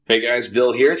Hey guys,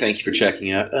 Bill here. Thank you for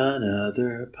checking out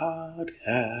another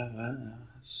podcast.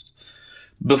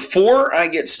 Before I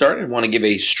get started, I want to give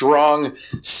a strong,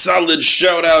 solid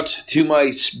shout out to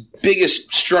my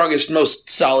biggest, strongest, most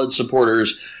solid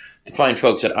supporters, the fine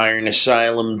folks at Iron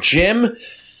Asylum Gym.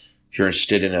 If you're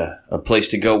interested in a place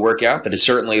to go work out, that is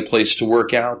certainly a place to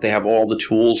work out. They have all the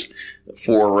tools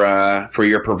for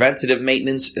your preventative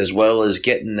maintenance as well as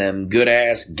getting them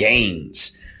good-ass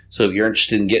gains. So if you're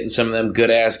interested in getting some of them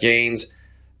good-ass gains,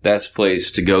 that's a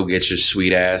place to go get your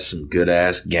sweet ass some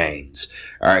good-ass gains.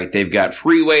 All right, they've got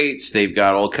free weights. They've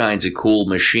got all kinds of cool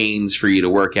machines for you to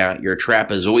work out your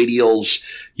trapezoidials,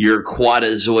 your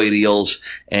quadazoidials,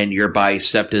 and your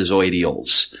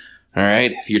biceptozoidials. All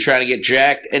right, if you're trying to get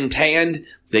jacked and tanned,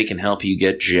 they can help you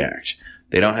get jacked.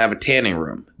 They don't have a tanning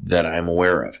room that I'm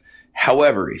aware of.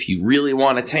 However, if you really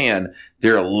want to tan,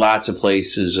 there are lots of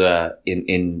places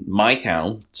in my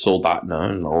town,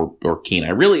 Soldotna or Kenai,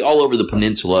 really all over the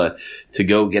peninsula to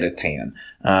go get a tan.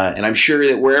 And I'm sure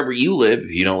that wherever you live,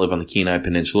 if you don't live on the Kenai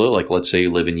Peninsula, like let's say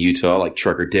you live in Utah, like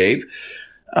Trucker Dave,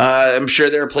 I'm sure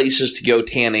there are places to go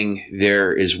tanning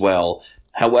there as well.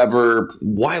 However,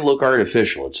 why look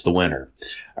artificial? It's the winter.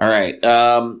 All right.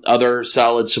 Other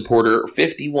solid supporter,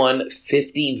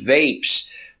 5150 Vapes.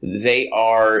 They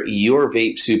are your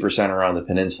vape supercenter on the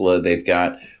peninsula. They've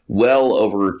got well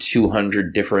over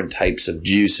 200 different types of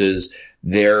juices. I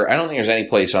don't think there's any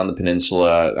place on the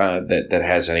peninsula that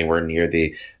has anywhere near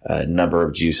the number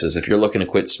of juices. If you're looking to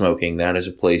quit smoking, that is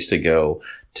a place to go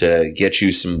to get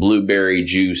you some blueberry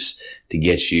juice to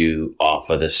get you off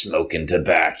of the smoking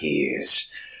tobaccies.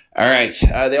 All right.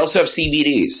 They also have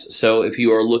CBDs. So if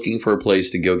you are looking for a place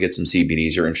to go get some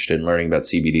CBDs, you're interested in learning about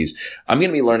CBDs, I'm going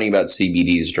to be learning about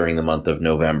CBDs during the month of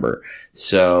November.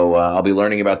 So I'll be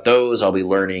learning about those. I'll be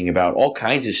learning about all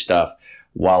kinds of stuff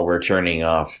while we're turning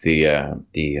off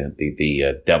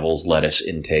the devil's lettuce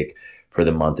intake for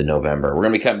the month of November. We're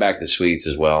going to be cutting back the sweets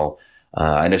as well.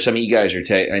 I know some of you guys are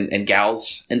and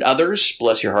gals and others,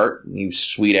 bless your heart, you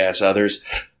sweet ass others,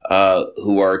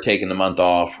 who are taking the month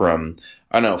off from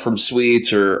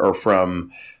sweets or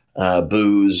from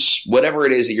booze, whatever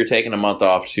it is that you're taking a month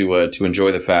off to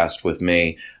enjoy the fast with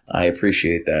me. I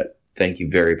appreciate that. Thank you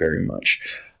very, very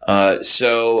much.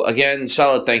 So again,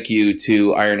 solid thank you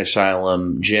to Iron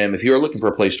Asylum Gym. If you're looking for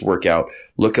a place to work out,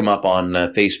 look them up on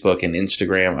Facebook and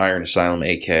Instagram, Iron Asylum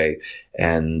AK,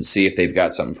 and see if they've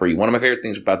got something for you. One of my favorite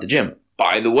things about the gym,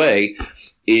 by the way,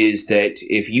 is that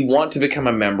if you want to become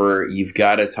a member, you've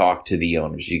got to talk to the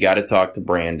owners. You got to talk to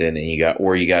Brandon, and you got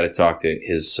to talk to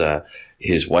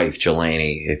his wife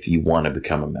Jelani if you want to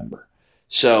become a member.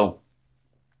 So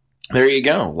there you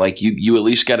go. Like you at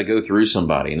least got to go through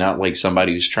somebody, not like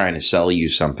somebody who's trying to sell you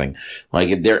something.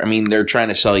 Like they're trying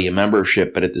to sell you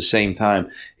membership, but at the same time,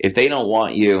 if they don't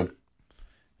want you,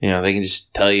 they can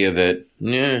just tell you that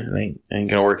they ain't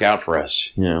gonna work out for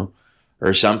us,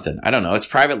 or something. I don't know. It's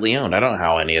privately owned. I don't know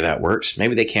how any of that works.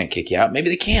 Maybe they can't kick you out. Maybe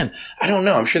they can. I don't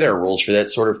know. I'm sure there are rules for that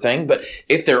sort of thing. But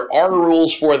if there are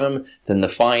rules for them, then the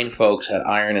fine folks at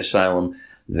Iron Asylum,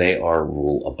 they are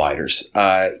rule abiders.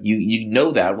 You know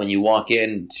that when you walk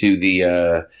into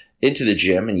the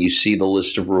gym and you see the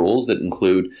list of rules that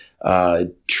include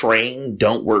train,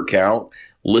 don't work out,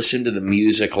 listen to the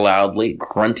music loudly.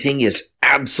 Grunting is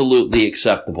absolutely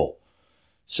acceptable.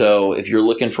 So if you're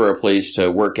looking for a place to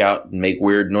work out and make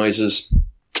weird noises,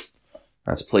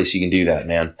 that's a place you can do that,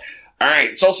 man. All right.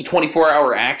 It's also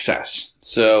 24-hour access.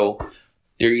 So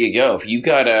there you go. If you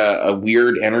got a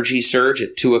weird energy surge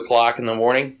at 2 o'clock in the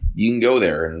morning, you can go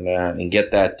there and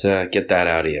get that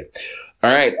out of you.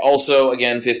 All right. Also,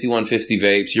 again, 5150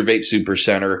 Vapes, your vape super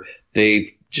center. They've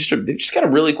just got a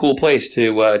really cool place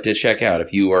to check out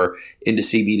if you are into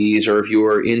CBDs or if you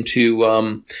are into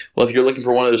if you're looking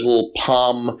for one of those little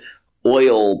palm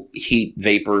oil heat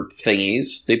vapor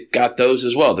thingies, they've got those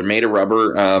as well. They're made of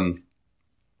rubber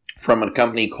from a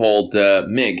company called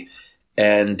MIG,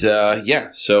 and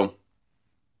so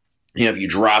if you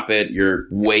drop it, you're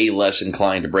way less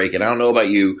inclined to break it. I don't know about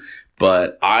you,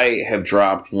 but I have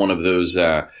dropped one of those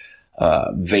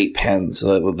vape pens,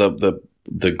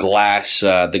 the glass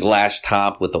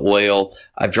top with the oil.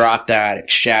 I've dropped that,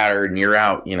 it's shattered, and you're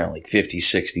out, like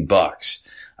 $50-$60.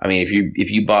 I mean,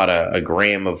 if you bought a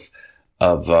gram of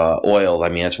oil, I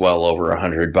mean, that's well over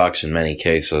 $100 in many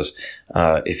cases,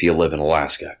 if you live in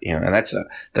Alaska, and that's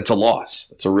a loss.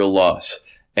 That's a real loss.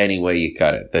 Any way you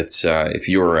cut it. That's, if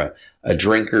you're a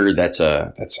drinker, that's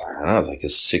I don't know, it's like a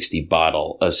 $60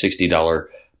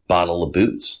 bottle of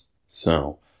booze.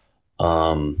 So,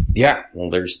 Yeah, well,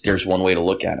 there's one way to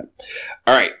look at it.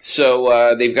 All right,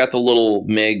 so they've got the little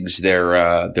MiGs.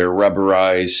 They're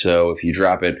rubberized, so if you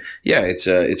drop it, yeah,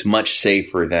 it's much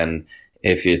safer than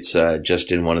if it's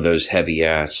just in one of those heavy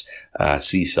ass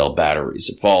C-cell batteries.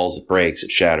 It falls, it breaks,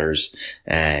 it shatters,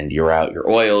 and you're out your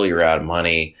oil, you're out of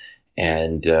money,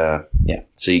 and yeah,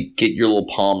 so you get your little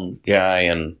Palm guy,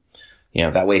 and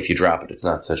that way if you drop it, it's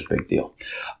not such a big deal.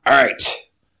 All right,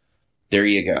 there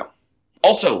you go.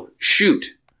 Also,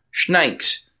 shoot,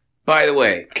 Schnikes. By the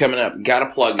way, coming up, gotta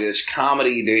plug this.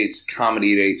 Comedy dates.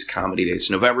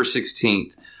 November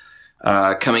 16th,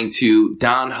 coming to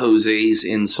Don Jose's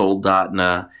in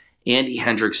Soldotna, Andy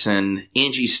Hendrickson,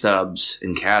 Angie Stubbs,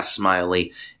 and Cass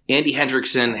Smiley. Andy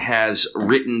Hendrickson has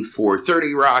written for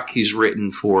 30 Rock. He's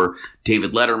written for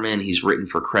David Letterman. He's written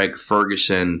for Craig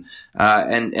Ferguson,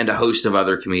 and a host of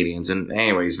other comedians. And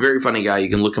anyway, he's a very funny guy. You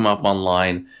can look him up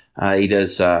online. He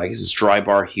does, I guess it's Dry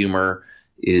Bar Humor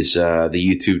is the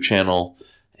YouTube channel.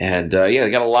 And yeah,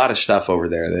 they got a lot of stuff over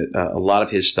there. That a lot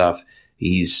of his stuff,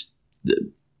 you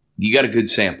got a good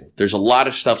sample. There's a lot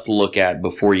of stuff to look at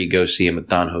before you go see him at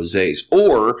Don Jose's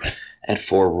or at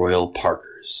Four Royal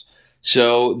Parkers.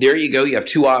 So there you go. You have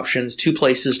two options, two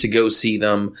places to go see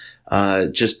them.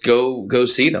 Just go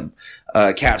see them.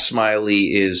 Cass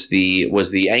Smiley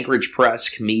was the Anchorage Press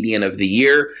Comedian of the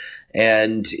Year.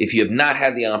 And if you have not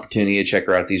had the opportunity to check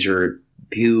her out, these are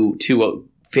two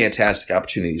fantastic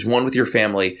opportunities. One with your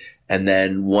family, and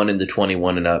then one in the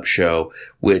 21 and up show,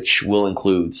 which will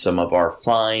include some of our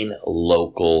fine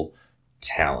local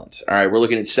talent. All right, we're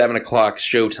looking at 7 o'clock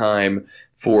showtime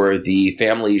for the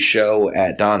family show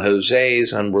at Don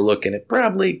Jose's, and we're looking at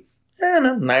probably,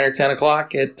 9 or 10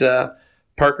 o'clock at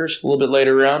Parker's a little bit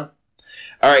later on.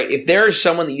 All right, if there is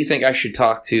someone that you think I should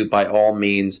talk to, by all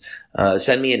means,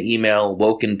 send me an email,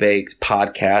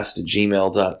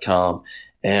 wokenbakedpodcast@gmail.com,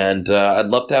 and I'd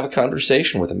love to have a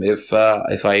conversation with them if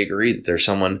I agree that there's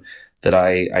someone that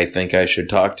I think I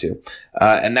should talk to.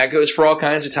 And that goes for all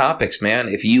kinds of topics, man.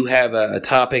 If you have a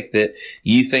topic that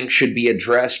you think should be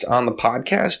addressed on the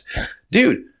podcast,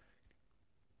 dude,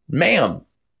 ma'am,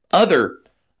 I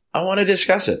want to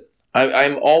discuss it.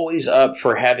 I'm always up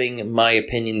for having my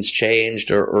opinions changed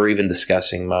or even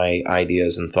discussing my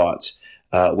ideas and thoughts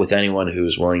with anyone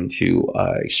who's willing to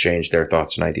exchange their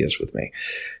thoughts and ideas with me.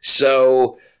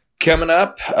 So coming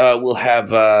up, we'll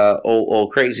have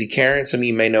old Crazy Karen. Some of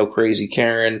you may know Crazy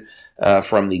Karen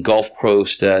from the Gulf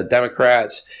Coast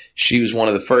Democrats. She was one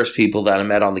of the first people that I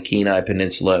met on the Kenai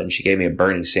Peninsula, and she gave me a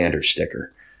Bernie Sanders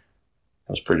sticker.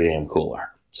 That was pretty damn cool of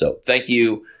her. So thank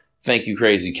you,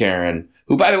 Crazy Karen.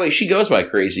 Who, by the way, she goes by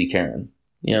Crazy Karen.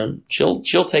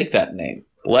 She'll take that name.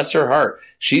 Bless her heart.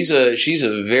 She's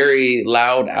a very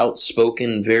loud,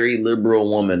 outspoken, very liberal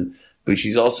woman, but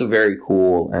she's also very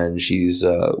cool, and she's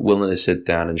willing to sit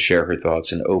down and share her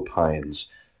thoughts and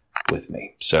opines with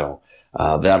me. So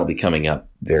that'll be coming up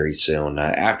very soon.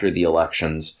 After the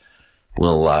elections,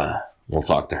 we'll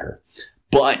talk to her.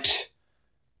 But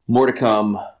more to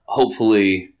come,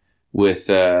 hopefully, with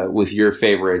your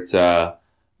favorite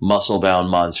muscle-bound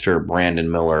monster, Brandon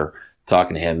Miller,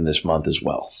 talking to him this month as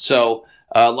well. So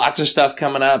lots of stuff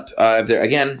coming up. If there,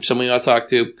 again, someone you want to talk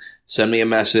to, send me a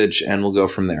message, and we'll go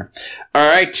from there. All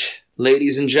right,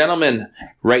 ladies and gentlemen,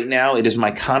 right now it is my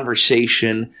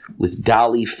conversation with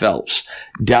Dolly Phelps.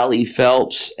 Dolly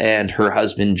Phelps and her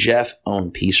husband Jeff own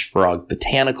Peace Frog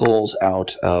Botanicals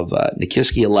out of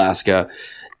Nikiski, Alaska,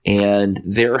 and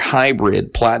their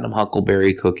hybrid Platinum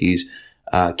Huckleberry cookies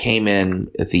came in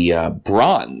at the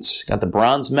bronze, got the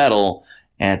bronze medal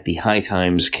at the High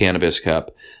Times Cannabis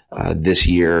Cup this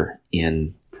year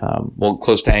in,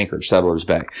 close to Anchorage, Settlers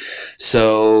Bay.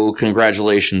 So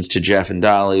congratulations to Jeff and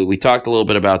Dolly. We talked a little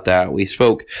bit about that. We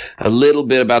spoke a little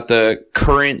bit about the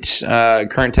current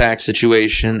tax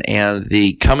situation and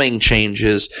the coming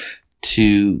changes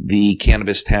to the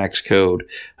cannabis tax code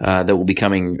that will be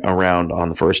coming around on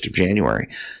the 1st of January.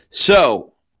 So,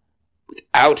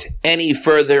 without any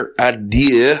further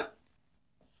ado,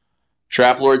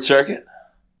 Trap Lord Circuit,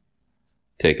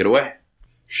 take it away.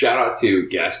 Shout out to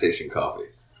Gas Station Coffee.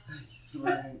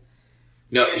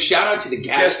 No, shout out to the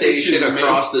gas station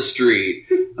across the street,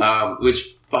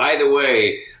 which, by the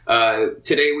way,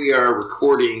 today we are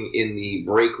recording in the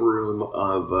break room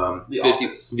of the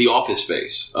office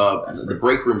space. The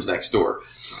break room's next door.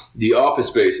 The office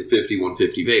space of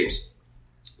 5150 Vapes.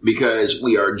 Because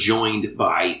we are joined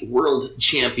by world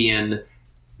champion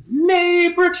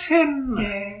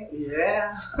Mayberton.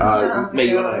 Yeah. May,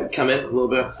 you want to come in a little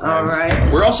bit? All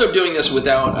right. We're also doing this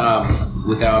without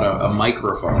without a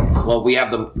microphone. Well, we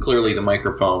have clearly the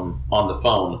microphone on the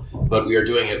phone, but we are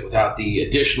doing it without the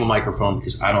additional microphone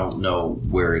because I don't know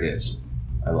where it is.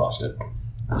 I lost it.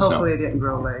 Hopefully it didn't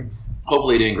grow legs.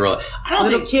 Hopefully it didn't grow. I don't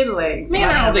little think kid legs. Man,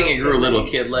 I don't think it grew little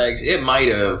kid legs. It might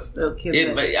have. Little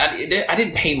kid legs. I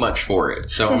didn't pay much for it,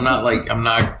 so I'm not like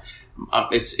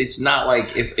it's not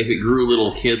like if it grew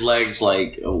little kid legs,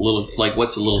 like a little, like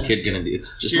what's a little kid gonna do?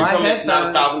 It's just You're telling me it's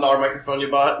not $1,000 microphone you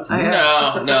bought?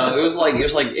 no. It was like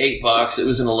 $8. It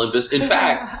was an Olympus. In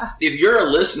fact, if you're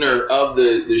a listener of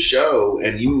the show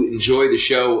and you enjoy the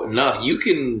show enough, you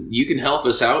can help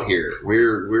us out here.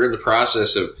 We're in the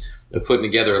process of putting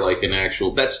together like an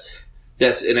actual. That's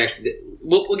an actual.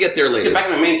 We'll get there later.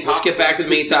 Let's get back to the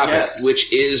main topic. Yes.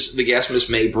 Which is the guest, Miss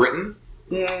May Britton.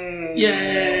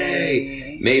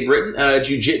 Yay! May Britton,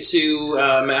 Jiu-Jitsu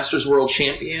Masters World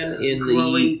Champion in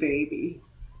growing baby.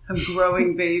 I'm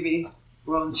growing baby.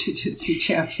 World Jiu-Jitsu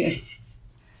Champion.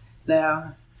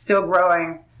 No, still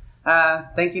growing.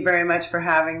 Thank you very much for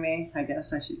having me, I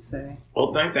guess I should say.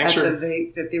 Well, thanks for... At the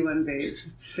vape, 5150.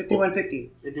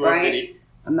 5150. 5150. Right?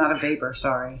 I'm not a vapor,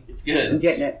 sorry. It's good. I'm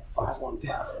getting it. 515.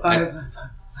 515. I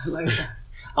like that.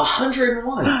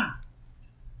 101.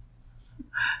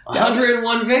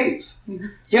 101 vapes.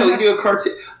 Yeah, we do a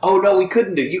cartoon. Oh no, we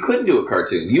couldn't do. You couldn't do a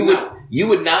cartoon. You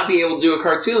would not be able to do a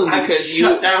cartoon because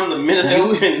shut down the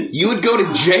minute you would go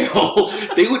to jail.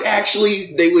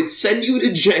 They would send you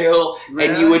to jail, really?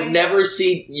 And you would never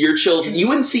see your children. You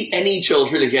wouldn't see any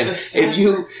children again if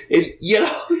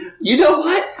you know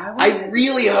what? I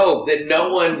really hope that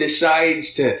no one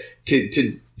decides to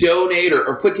donate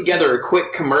or put together a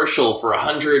quick commercial for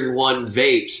 101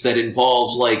 vapes that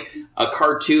involves like a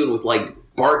cartoon with like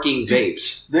barking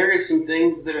vapes. There is some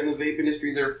things that are in the vape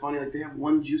industry that are funny. Like they have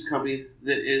one juice company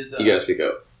that is... you gotta speak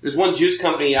up. There's one juice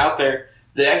company out there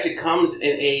that actually comes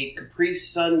in a Capri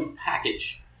Sun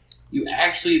package. You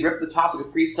actually rip the top of the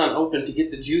Capri Sun open to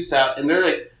get the juice out, and they're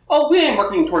like, oh, we ain't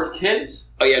marketing towards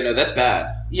kids. Oh yeah, no, that's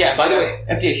bad. Yeah, by the way,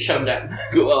 FDA shut them down.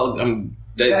 Well,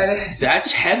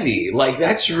 that's heavy. Like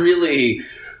that's really...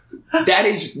 That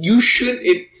is...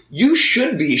 You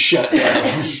should be shut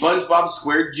down. SpongeBob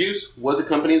Square Juice was a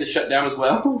company that shut down as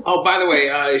well. Oh, by the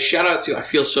way, shout out to, I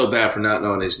feel so bad for not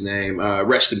knowing his name,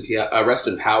 Rest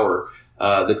in Power,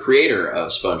 the creator of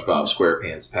SpongeBob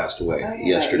SquarePants passed away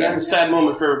yesterday. It's a sad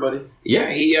moment for everybody.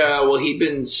 Yeah, he'd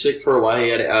been sick for a while. He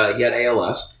had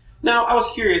ALS. Now, I was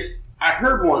curious. I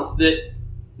heard once that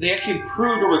they actually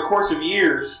proved over the course of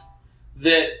years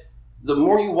that the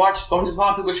more you watch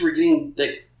SpongeBob, people were getting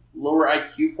like lower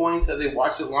IQ points as they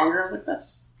watched it longer. I was like,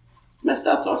 that's messed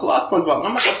up. So I watch a lot of SpongeBob.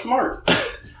 I'm not that smart.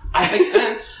 It makes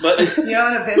sense, but you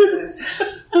own a business.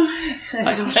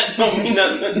 That don't mean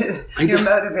nothing. You're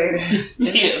motivated.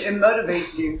 Yes. It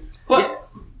motivates you. But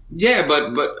yeah,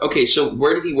 but okay. So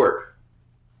where did he work?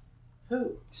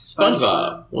 Who?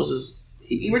 SpongeBob was his.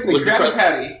 He worked in the Krabby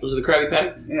Patty. Was it the Krabby Patty?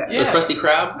 Yeah. The Krusty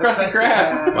Krab? Krusty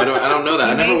Krab. I don't know that.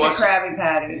 He I never made watched the Krabby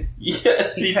Patties.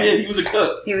 Yes, he did. He was a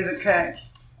cook. He was a cook.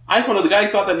 I just wanted the guy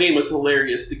who thought that name was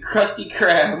hilarious. The Krusty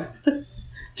Krab.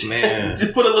 Man. To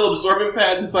put a little absorbent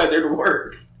pad inside there to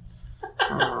work.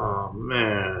 Oh,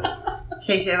 man. In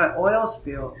case you have an oil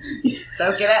spill.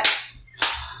 Soak it up.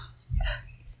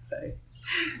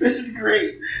 This is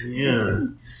great. Yeah.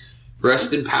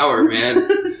 Rest in power, man.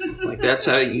 Like, that's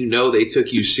how you know they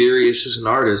took you serious as an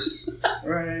artist.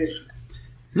 Right.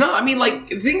 No, I mean, like,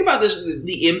 think about this,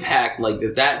 the impact, like,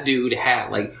 that dude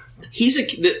had. Like,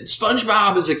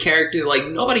 SpongeBob is a character, like,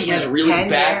 nobody has really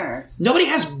nobody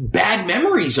has bad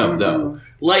memories of, though.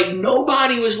 Like,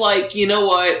 nobody was like, you know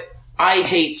what? I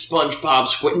hate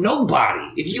SpongeBob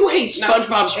Nobody. If you hate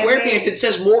SpongeBob SquarePants, it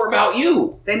says more about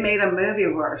you. They made a movie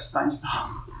where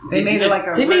SpongeBob. They made it like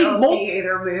a real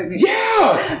theater movie.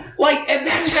 Yeah, like, and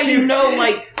that's how you know,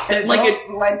 like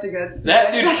went to go see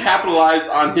that dude capitalized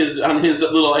on his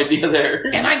little idea there.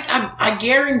 And I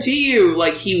guarantee you,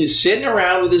 like, he was sitting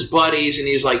around with his buddies, and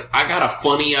he was like, "I got a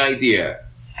funny idea,"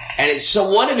 and so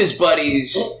one of his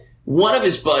buddies,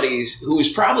 who was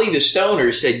probably the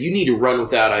stoner, said, "You need to run with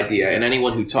that idea, and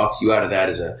anyone who talks you out of that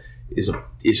is a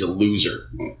loser."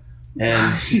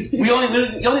 And you only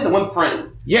need the one friend.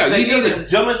 Yeah, you need the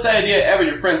dumbest idea ever.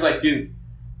 Your friend's like, dude,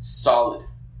 solid.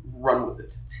 Run with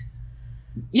it.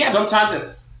 Yeah. Sometimes it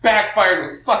backfires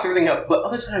and fucks everything up, but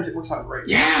other times it works out great.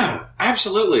 Yeah,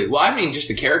 absolutely. Well, I mean, just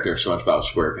the character of SpongeBob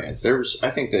SquarePants. I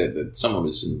think that someone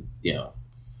was,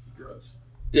 drugs.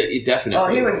 Definitely. Oh,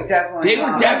 he was definitely.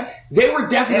 They were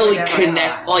definitely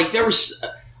connect. Like there was.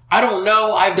 I don't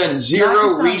know. I've done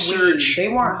zero research. They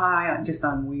weren't high just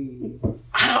on weed.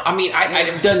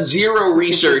 I've done zero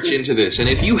research into this. And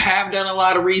if you have done a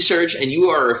lot of research and you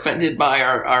are offended by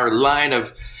our line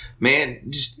of, man,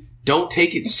 just don't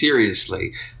take it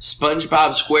seriously.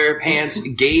 SpongeBob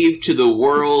SquarePants gave to the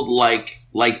world like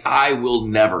I will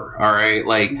never. All right.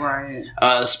 Like, right.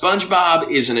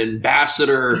 SpongeBob is an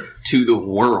ambassador to the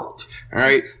world. All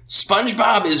right.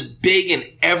 SpongeBob is big in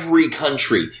every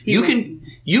country. You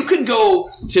can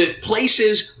go to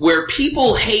places where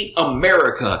people hate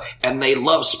America and they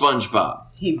love SpongeBob.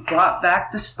 He brought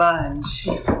back the sponge.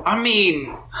 I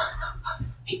mean,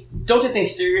 don't take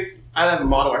things serious. I have a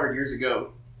motto I heard years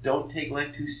ago. Don't take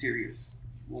life too serious.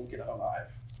 You won't get out alive.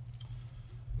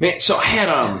 Man, so I had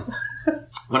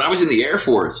when I was in the Air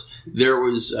Force, there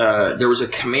was a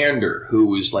commander who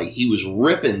was like, he was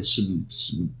ripping some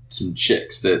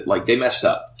chicks that like they messed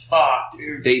up. Ah,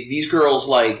 dude. These girls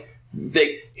like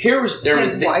His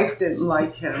wife didn't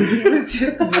like him. He was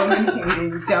just woman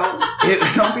hating.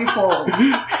 Don't be fooled.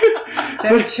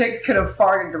 Them chicks could have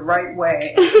farted the right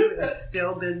way, and he would have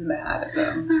still been mad at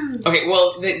them. Okay,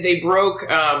 well they broke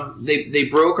they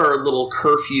broke our little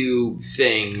curfew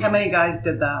thing. How many guys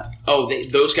did that? Oh,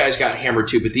 those guys got hammered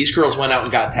too, but these girls went out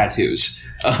and got tattoos.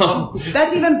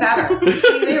 That's even better.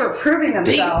 See, they were proving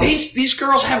themselves. These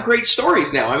girls have great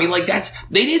stories now. I mean, like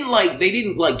they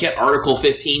didn't get Article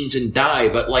 15s and die,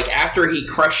 but like after he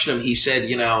crushed them, he said,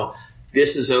 you know,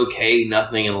 this is okay.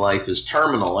 Nothing in life is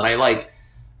terminal, and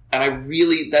I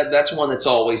really that's one that's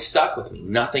always stuck with me.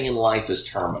 Nothing in life is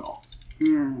terminal.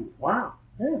 Wow.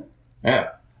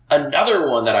 Yeah. Another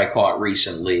one that I caught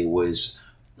recently was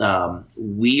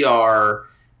we are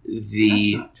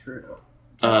the. That's not true.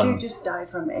 That dude just died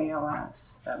from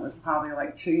ALS. That was probably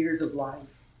like 2 years of life.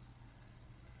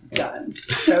 Done.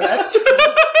 So that's true.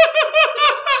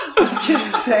 I'm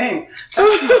just saying.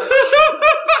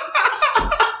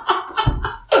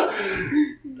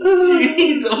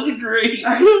 Jeez, that was great.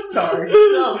 I'm sorry.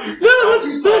 No,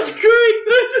 that's great.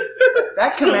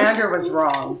 That commander was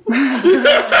wrong.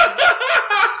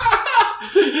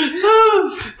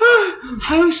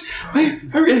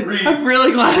 I'm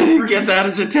really glad I didn't get that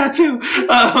as a tattoo.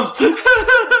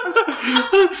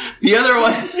 The other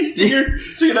one,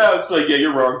 it's like, yeah,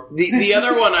 you're wrong. The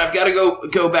other one, I've got to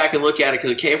go back and look at it because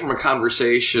it came from a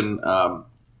conversation.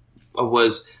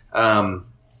 Was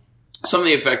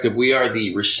something effective. We are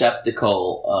the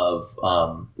receptacle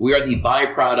of. We are the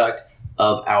byproduct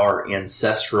of our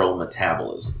ancestral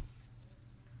metabolism.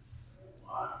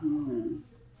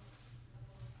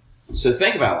 So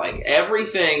think about like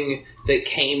everything that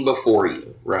came before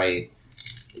you, right?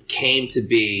 Came to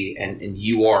be, and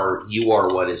you are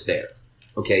what is there.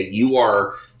 Okay, you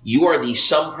are the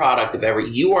sum product of every.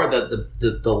 You are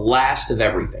the last of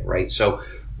everything, right? So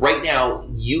right now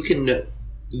you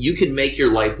can make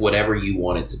your life whatever you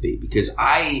want it to be, because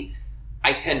I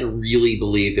tend to really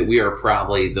believe that we are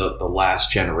probably the last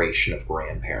generation of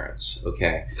grandparents.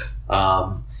 Okay,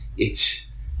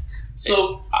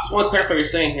 So, I just want to clarify what you're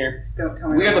saying here.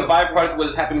 We are the byproduct of what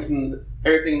has happened from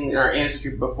everything in our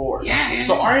ancestry before. Yeah.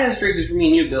 So, our ancestors, for me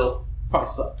and you, Bill, probably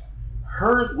sucked.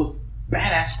 Hers was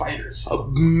badass fighters.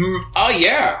 Oh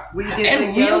yeah. We did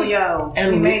the yo-yo.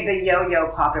 We made the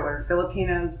yo-yo popular.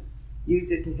 Filipinos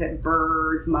used it to hit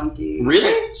birds, monkeys.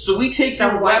 Really? So, we take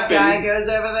your white weapon. guy goes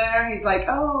over there. He's like,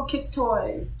 "Oh, kid's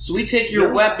toy." So, we take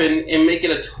your weapon and make it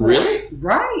a toy. Really?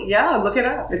 Right? Yeah. Look it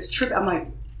up. It's true. I'm like,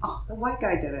 oh, the white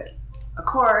guy did it. Of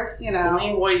course, you know.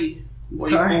 Whitey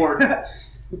Ford.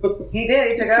 He did.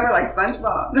 He took over like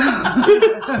SpongeBob.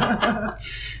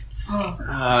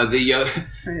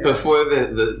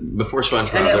 Before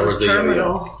SpongeBob, and there was the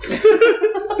terminal.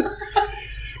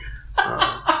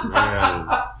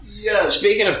 Yes.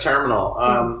 Speaking of terminal,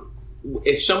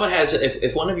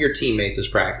 if one of your teammates is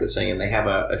practicing and they have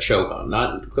a choke on,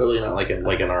 not like an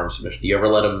arm submission, do you ever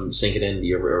let them sink it in? Do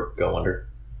you ever go under?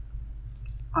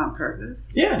 On purpose?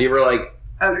 Yeah. Do you ever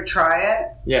to try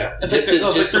it? Yeah. If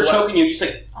they're choking you, you just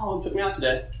like, oh, it took me out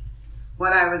today.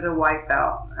 When I was a white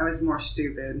belt, I was more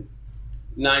stupid.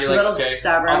 Now you're a little okay,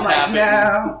 stubborn. I'm like,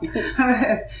 no.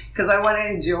 Because I want to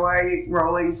enjoy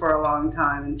rolling for a long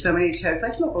time. And so many chokes. I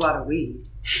smoke a lot of weed.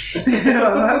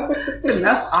 That's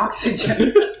enough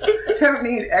oxygen. I don't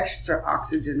need extra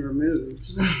oxygen removed.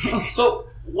 So,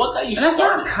 what got you started? That's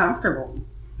not comfortable.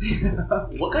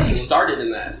 What got you started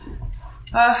in that?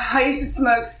 I used to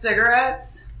smoke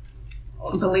cigarettes,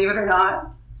 believe it or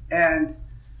not, and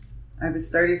I was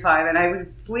 35, and I was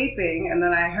sleeping, and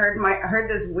then I heard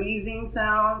this wheezing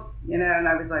sound, and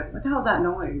I was like, "What the hell is that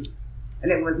noise?" And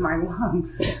it was my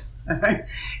lungs, and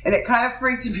it kind of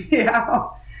freaked me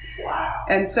out. Wow!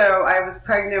 And so I was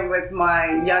pregnant with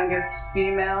my youngest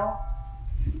female,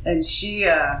 and she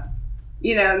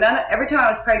you know, every time I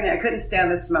was pregnant, I couldn't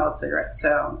stand the smell of cigarettes.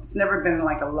 So it's never been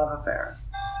like a love affair.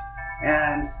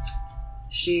 And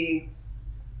she,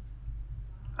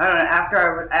 I don't know,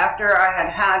 after I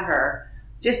had her,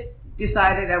 just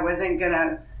decided I wasn't going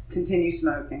to continue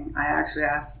smoking. I actually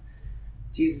asked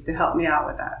Jesus to help me out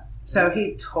with that. So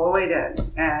he totally did.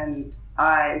 And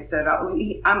I said, I'm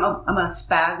a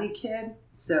spazzy kid,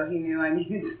 so he knew I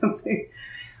needed something.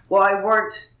 Well, I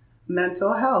worked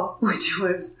mental health, which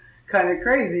was kind of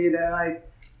crazy. You know, I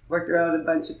worked around a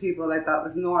bunch of people that I thought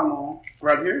was normal.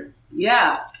 Right here?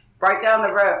 Yeah, right down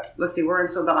the road. Let's see, we're in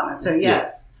Saldana. So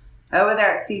yes, over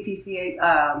there at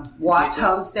CPCA, Watts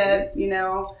Homestead, you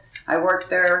know, I worked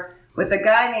there with a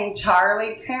guy named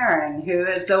Charlie Karen, who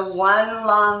is the one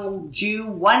long Jew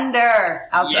wonder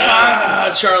out there.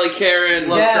 Yeah, Charlie Karen.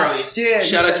 Love Charlie. Dude.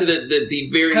 Shout out to the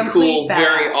very complete cool,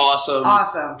 very awesome,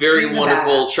 very He's a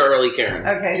wonderful badass. Charlie Karen.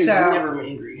 Okay, Dude, so he's never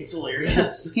angry. It's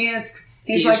hilarious.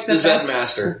 he's like the the Zen best.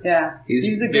 master. Yeah,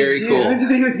 He's a good very Jew. cool. That's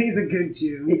what he was. He's a good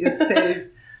Jew. He just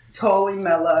stays totally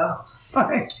mellow.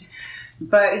 But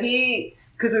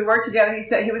because we worked together, he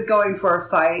said he was going for a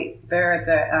fight there at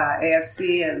the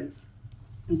AFC, and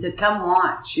he said, "Come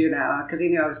watch," you know, because he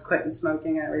knew I was quitting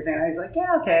smoking and everything. And I was like,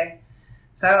 "Yeah, okay."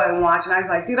 So I went and watched, and I was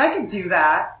like, "Dude, I could do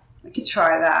that. I could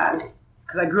try that."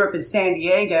 Because I grew up in San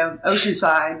Diego,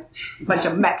 Oceanside, a bunch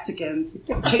of Mexicans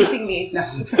chasing me. No.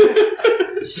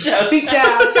 Speak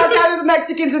down. Shout out to the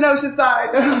Mexicans in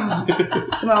Oceanside.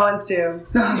 Samoans too.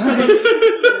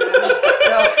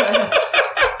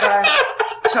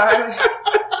 Charlie.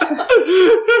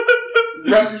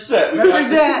 Represent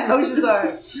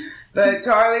Oceanside. But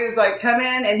Charlie was like, come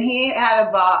in, and he had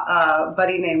a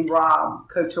buddy named Rob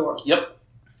Couture. Yep.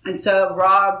 And so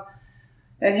Rob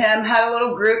and him had a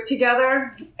little group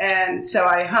together, and so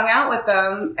I hung out with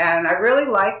them, and I really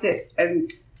liked it.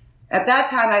 And at that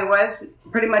time, I was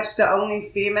pretty much the only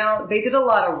female. They did a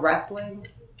lot of wrestling,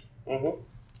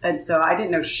 and so I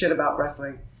didn't know shit about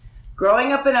wrestling.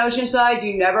 Growing up in Oceanside,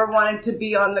 you never wanted to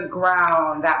be on the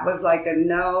ground. That was like a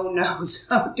no.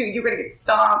 So, dude, you're going to get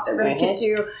stomped. They're going to kick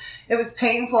you. It was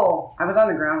painful. I was on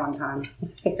the ground one time.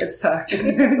 It sucked.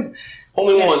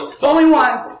 Only once. Only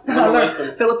once.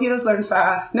 Listen. Filipinos learn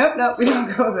fast. Nope, we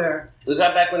don't go there. Was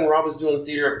that back when Rob was doing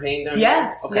theater at Payne down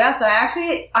Yes, here? Okay. yes.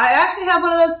 I actually have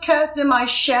one of those coats in my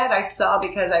shed I saw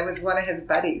because I was one of his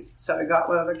buddies. So I got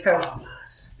one of the coats. Oh,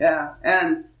 nice. Yeah.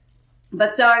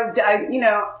 But so I you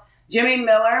know, Jimmy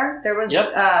Miller, there was,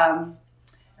 and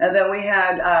then we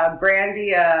had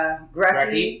Brandy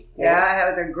Grecki. Yeah, I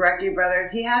had the Grecki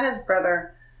brothers. He had his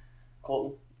brother.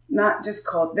 Colton. Not just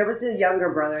Colton. There was a younger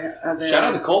brother of theirs. Shout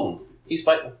out to Colton. He's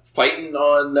fighting. Fighting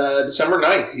on December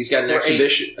 9th. He's got an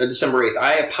exhibition. December 8th.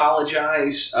 I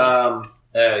apologize.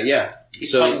 Yeah.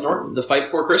 He's fighting Dorothy. The fight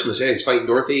before Christmas. Yeah, he's fighting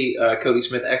Dorothy. Cody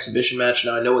Smith exhibition match.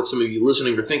 Now, I know what some of you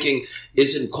listening are thinking.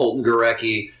 Isn't Colton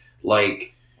Gorecki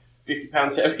like 50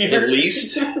 pounds heavier? at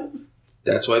least?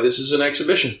 That's why this is an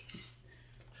exhibition.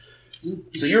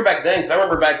 So you were back then, because I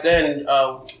remember back then, a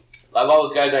lot of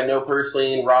those guys I know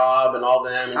personally, and Rob and all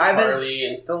them, and I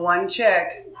Charlie. was the one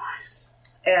chick. Nice.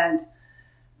 And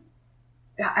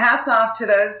hats off to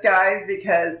those guys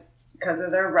because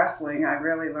of their wrestling. I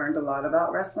really learned a lot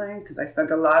about wrestling because I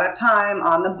spent a lot of time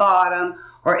on the bottom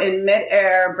or in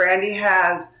midair. Brandy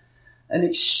has an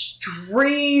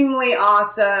extremely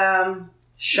awesome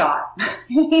shot.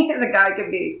 The guy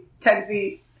could be 10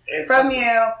 feet from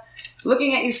you,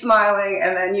 looking at you smiling,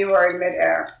 and then you are in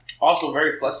midair. Also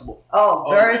very flexible. Oh,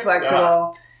 very my flexible.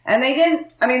 God. And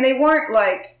they weren't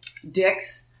like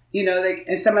dicks. You know,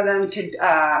 some of them could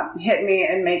hit me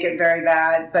and make it very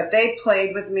bad, but they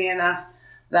played with me enough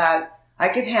that I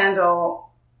could handle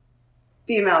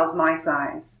females my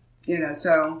size, you know,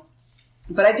 so.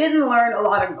 But I didn't learn a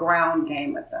lot of ground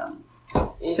game with them.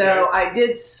 Okay. So I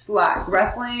did slack.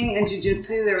 Wrestling and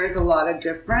jiu-jitsu, there is a lot of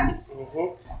difference.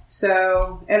 Mm-hmm.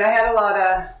 So, and I had a lot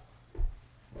of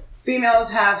females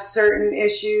have certain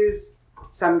issues.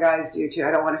 Some guys do too.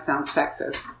 I don't want to sound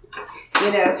sexist.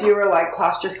 You know, if you were like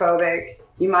claustrophobic,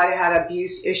 you might have had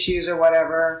abuse issues or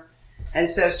whatever. And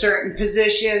so certain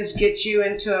positions get you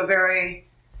into a very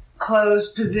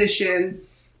closed position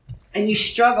and you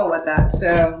struggle with that.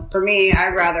 So for me,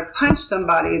 I'd rather punch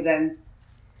somebody than,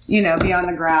 you know, be on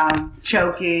the ground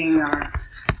choking or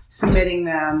submitting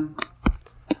them.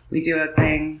 We do a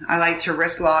thing. I like to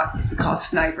wrist lock. We call it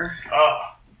sniper. Oh.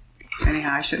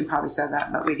 Anyhow, I shouldn't probably said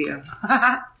that, but we do.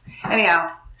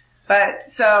 Anyhow,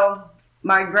 but so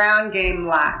my ground game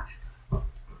lacked.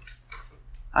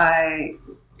 I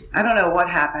don't know what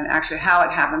happened, actually, how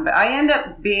it happened, but I ended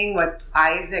up being with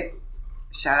Isaac.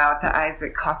 Shout out to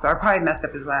Isaac Costa. I probably messed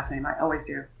up his last name. I always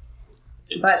do.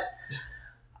 But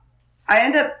I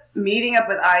ended up meeting up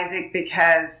with Isaac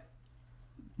because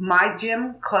my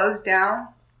gym closed down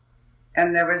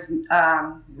and there was,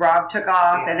 Rob took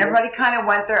off and everybody kind of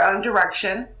went their own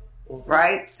direction,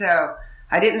 right? So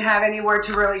I didn't have anywhere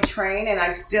to really train and I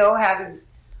still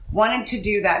wanted to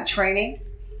do that training.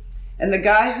 And the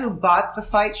guy who bought the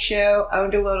fight show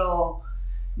owned a little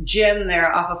gym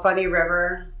there off of Funny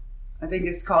River. I think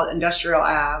it's called Industrial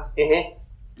Ave.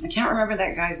 I can't remember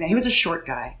that guy's name. He was a short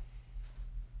guy.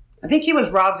 I think he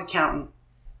was Rob's accountant.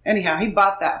 Anyhow, he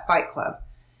bought that fight club.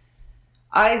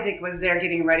 Isaac was there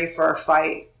getting ready for a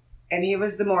fight. And he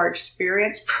was the more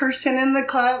experienced person in the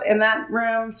club, in that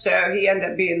room. So he ended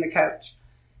up being the coach.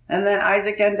 And then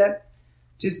Isaac ended up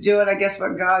just doing, I guess,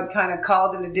 what God kind of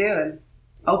called him to do. And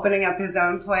opening up his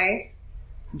own place.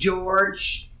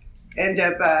 George ended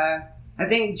up, I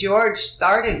think George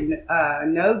started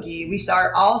no-gi. We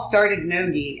all started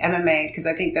no-gi, MMA, because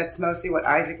I think that's mostly what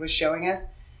Isaac was showing us.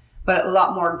 But a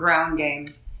lot more ground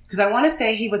game. Because I want to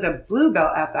say he was a blue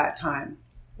belt at that time.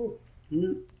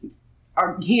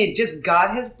 Or he had just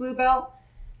got his blue belt.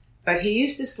 But he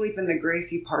used to sleep in the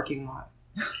Gracie parking lot.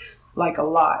 Like a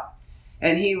lot.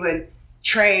 And he would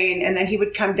train, and then he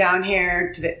would come down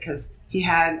here because he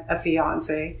had a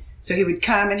fiance. So he would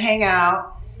come and hang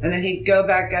out, and then he'd go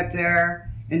back up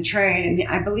there and train. And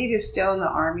I believe he's still in the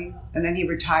Army, and then he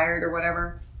retired or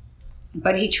whatever.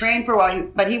 But he trained for a while,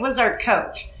 but he was our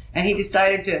coach, and he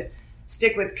decided to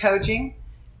stick with coaching.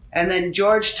 And then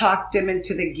George talked him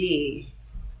into the gi.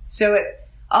 So it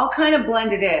all kind of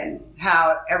blended in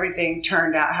how everything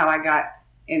turned out, how I got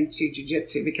into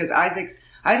jiu-jitsu. Because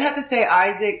I'd have to say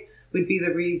Isaac would be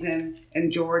the reason,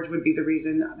 and George would be the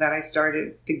reason that I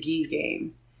started the gi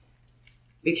game.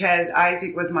 Because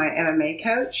Isaac was my MMA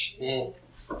coach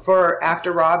for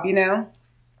after Rob, you know.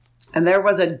 And there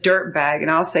was a dirt bag,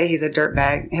 and I'll say he's a dirt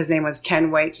bag. His name was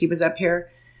Ken Wake. He was up here,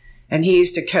 and he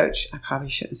used to coach. I probably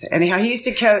shouldn't say. Anyhow, he used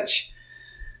to coach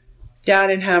down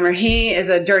in Homer. He is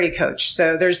a dirty coach.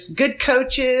 So there's good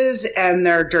coaches, and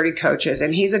there are dirty coaches,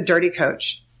 and he's a dirty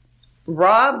coach.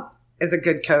 Rob is a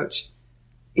good coach.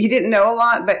 He didn't know a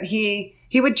lot, but he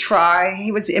would try.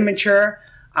 He was immature.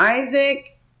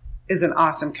 Isaac is an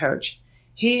awesome coach.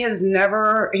 He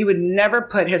would never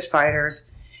put his fighters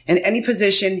in any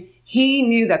position he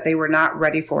knew that they were not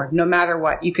ready for, no matter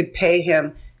what. You could pay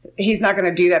him. He's not going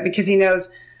to do that because he knows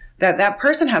that that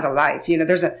person has a life. You know,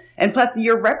 and plus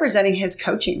you're representing his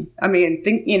coaching. I mean,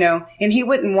 and he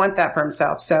wouldn't want that for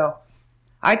himself. So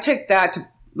I took that to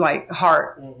like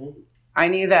heart. I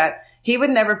knew that he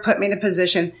would never put me in a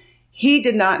position he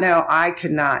did not know I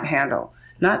could not handle.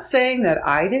 Not saying that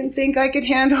I didn't think I could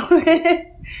handle it,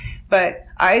 but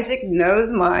Isaac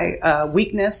knows my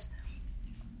weakness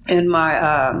and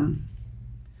my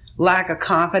lack of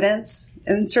confidence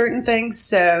in certain things.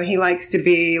 So he likes to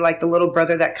be like the little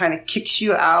brother that kind of kicks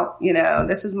you out. You know,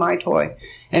 this is my toy.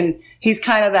 And he's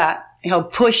kind of that. He'll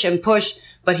push and push,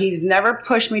 but he's never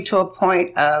pushed me to a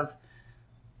point of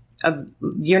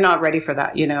you're not ready for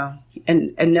that, you know,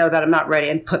 and know that I'm not ready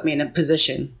and put me in a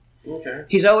position. Okay.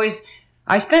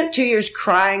 I spent 2 years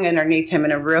crying underneath him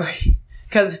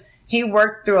because he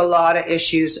worked through a lot of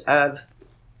issues of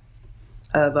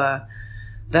that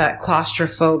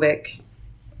claustrophobic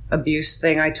abuse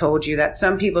thing I told you that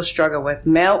some people struggle with,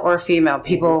 male or female.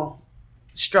 People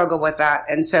struggle with that.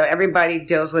 And so everybody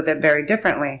deals with it very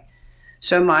differently.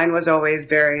 So mine was always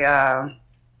very, I'll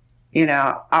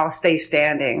stay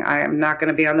standing. I am not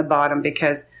going to be on the bottom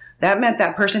because that meant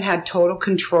that person had total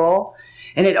control.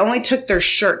 And it only took their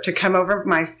shirt to come over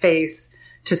my face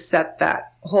to set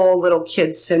that whole little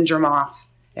kid syndrome off.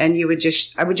 And I would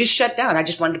just shut down. I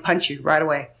just wanted to punch you right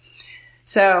away.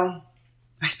 So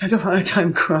I spent a lot of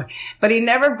time crying, but he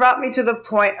never brought me to the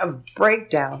point of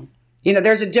breakdown. You know,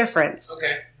 there's a difference.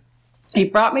 Okay. He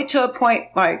brought me to a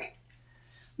point like,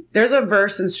 there's a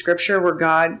verse in scripture where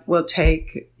God will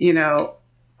take,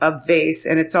 a vase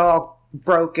and it's all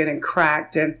broken and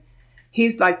cracked and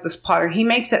he's like this potter. He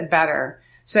makes it better.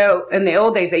 So in the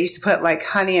old days, they used to put like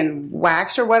honey and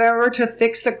wax or whatever to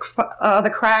fix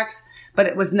the cracks, but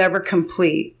it was never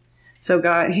complete. So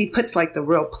God, he puts like the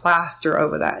real plaster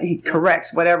over that. He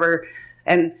corrects whatever.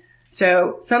 And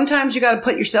so sometimes you got to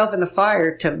put yourself in the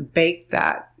fire to bake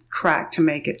that crack to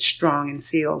make it strong and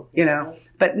sealed,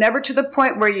 but never to the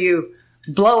point where you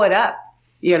blow it up.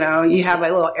 You have a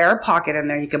little air pocket in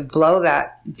there. You can blow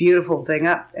that beautiful thing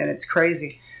up and it's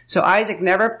crazy. So Isaac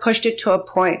never pushed it to a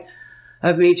point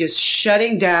of me just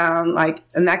shutting down,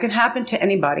 and that can happen to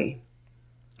anybody.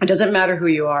 It doesn't matter who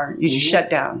you are. You just shut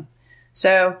down.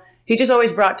 So he just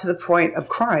always brought to the point of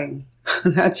crying.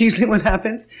 That's usually what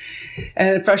happens.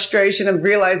 And frustration of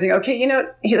realizing, okay, you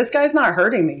know, this guy's not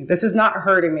hurting me. This is not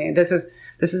hurting me. This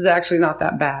is actually not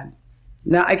that bad.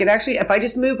 Now I can actually, if I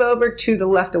just move over to the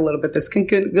left a little bit, this can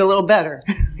get a little better,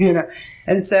 you know?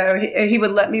 And so he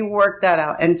would let me work that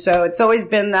out. And so it's always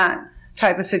been that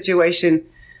type of situation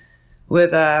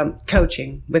with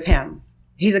coaching with him.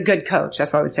 He's a good coach.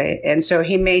 That's what I would say. And so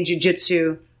he made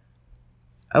jiu-jitsu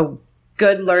a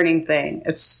good learning thing.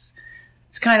 It's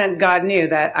kind of, God knew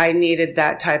that I needed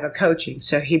that type of coaching.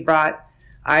 So he brought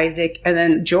Isaac, and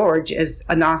then George is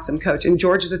an awesome coach. And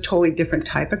George is a totally different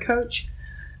type of coach,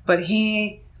 but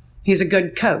he's a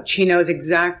good coach. He knows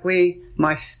exactly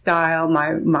my style,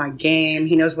 my game.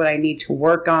 He knows what I need to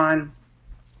work on.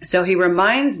 So he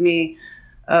reminds me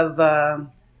of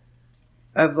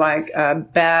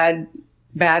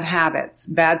bad habits,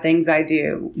 bad things I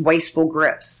do, wasteful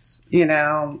grips, you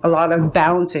know, a lot of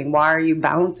bouncing. Why are you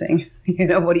bouncing? You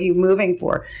know, what are you moving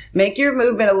for? Make your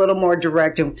movement a little more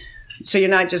direct, and so you're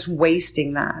not just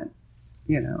wasting that,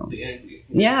 you know. The energy.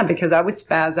 Yeah, because I would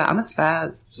spaz out. I'm a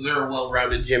spaz. So they're a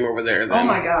well-rounded gym over there then. Oh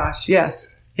my gosh, yes.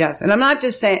 And I'm not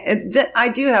just saying, I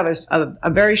do have a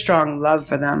very strong love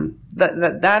for them.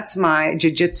 That's my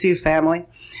jiu-jitsu family,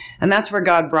 and that's where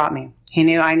God brought me. He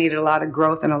knew I needed a lot of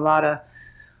growth and a lot of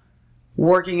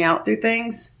working out through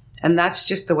things, and that's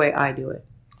just the way I do it.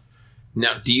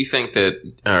 Now, do you think that,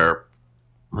 or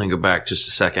let me go back just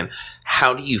a second,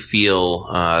 how do you feel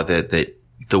that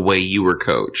the way you were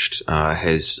coached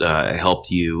has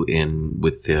helped you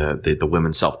with the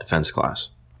women's self-defense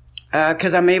class?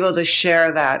 Because I'm able to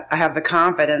share that. I have the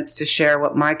confidence to share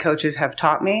what my coaches have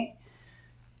taught me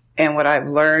and what I've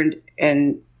learned,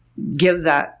 and give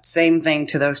that same thing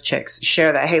to those chicks.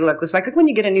 Share that. Hey, look, it's like when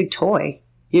you get a new toy.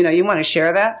 You know, you want to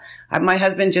share that. My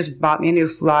husband just bought me a new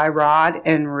fly rod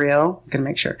and reel. I'm going to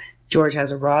make sure George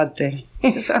has a rod thing.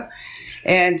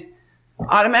 And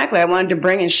automatically I wanted to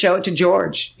bring and show it to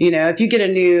George. You know, if you get a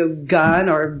new gun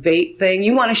or vape thing,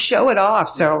 you want to show it off.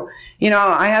 So, you know,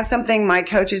 I have something my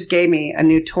coaches gave me, a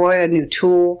new toy, a new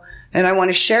tool, and I want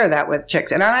to share that with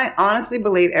chicks. And I honestly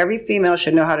believe every female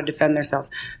should know how to defend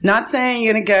themselves. Not saying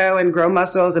you're going to go and grow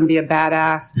muscles and be a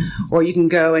badass, or you can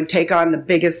go and take on the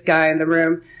biggest guy in the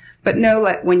room. But know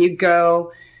that when you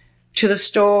go to the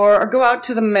store or go out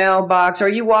to the mailbox or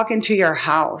you walk into your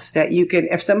house, that you can,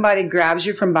 if somebody grabs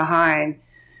you from behind,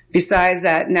 besides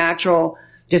that natural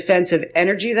defensive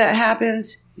energy that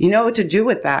happens, you know what to do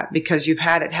with that because you've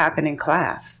had it happen in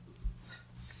class.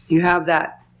 You have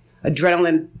that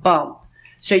adrenaline bump.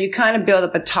 So you kind of build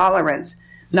up a tolerance,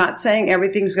 not saying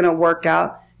everything's going to work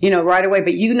out, you know, right away,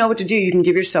 but you know what to do. You can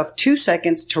give yourself 2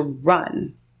 seconds to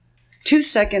run, 2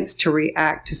 seconds to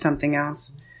react to something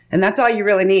else. And that's all you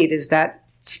really need is that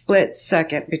split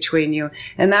second between you.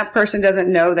 And that person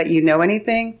doesn't know that you know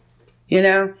anything, you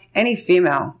know, any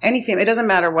female, it doesn't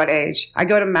matter what age. I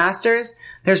go to Masters,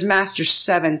 there's Master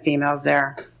 7 females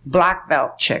there, black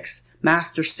belt chicks.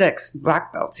 Master 6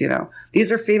 black belts, you know.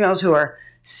 These are females who are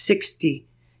 60,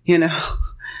 you know.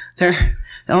 They're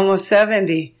almost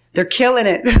 70. They're killing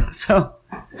it. So,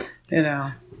 you know.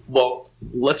 Well,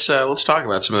 let's talk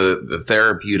about some of the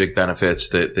therapeutic benefits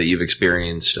that you've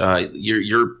experienced.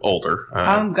 You're older.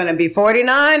 I'm going to be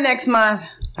 49 next month.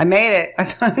 I made it.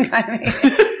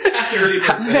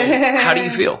 How do you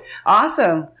feel?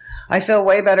 Awesome. I feel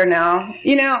way better now.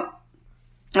 You know,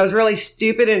 I was really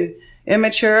stupid and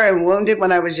immature and wounded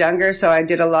when I was younger, so I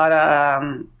did a lot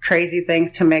of crazy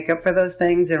things to make up for those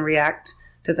things and react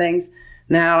to things.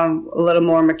 Now I'm a little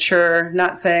more mature,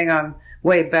 not saying I'm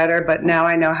way better, but now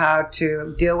I know how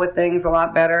to deal with things a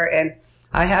lot better. And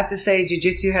I have to say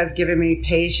jiu-jitsu has given me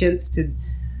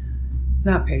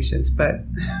not patience, but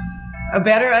a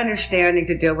better understanding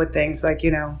to deal with things. Like,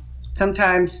 you know,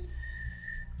 sometimes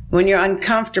when you're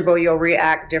uncomfortable, you'll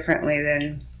react differently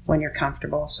than when you're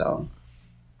comfortable, so.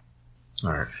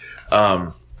 All right.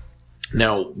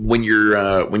 Now, when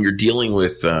you're dealing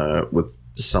with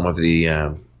some of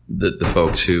the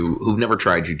folks who've never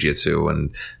tried jiu-jitsu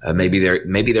and maybe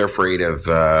they're afraid of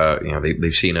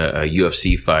they've seen a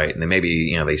UFC fight and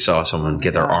they saw someone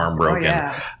get their arm broken. Oh,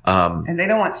 yeah. And they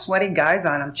don't want sweaty guys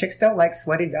on them. Chicks don't like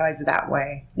sweaty guys that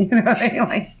way. You know,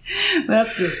 like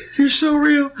that's just you're so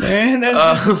real. Man,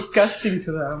 that's disgusting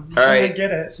to them. All right, I get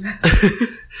it.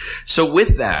 So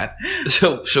with that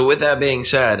being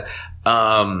said,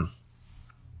 oh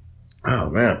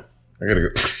man, I gotta go.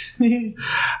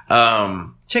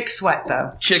 Chick sweat,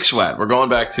 though. Chick sweat. We're going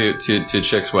back to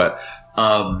chick sweat.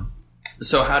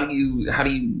 So how do you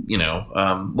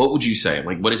what would you say?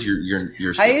 Like, what is your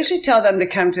I usually tell them to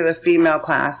come to the female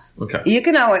class. Okay.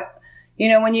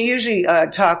 when you usually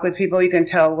talk with people, you can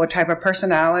tell what type of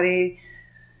personality.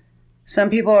 Some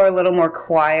people are a little more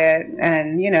quiet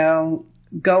and,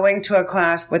 going to a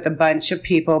class with a bunch of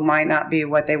people might not be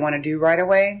what they want to do right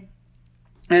away.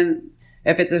 And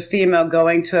if it's a female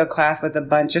going to a class with a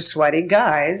bunch of sweaty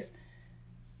guys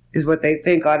is what they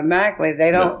think automatically.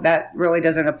 That really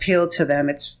doesn't appeal to them.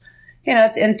 It's,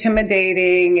 it's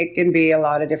intimidating. It can be a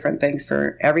lot of different things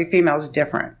for every female is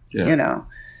different,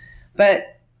 but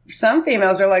some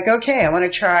females are like, okay, I want to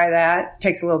try that.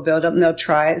 Takes a little build up and they'll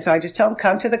try it. So I just tell them,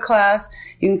 come to the class.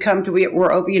 You can come to,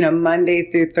 we're open, Monday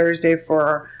through Thursday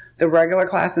for the regular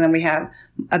class. And then we have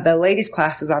the ladies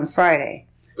classes on Friday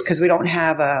because we don't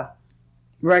have a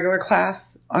regular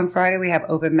class on Friday. We have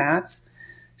open mats.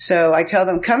 So I tell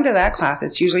them, come to that class.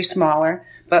 It's usually smaller,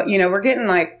 but we're getting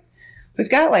we've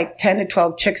got 10 to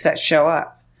 12 chicks that show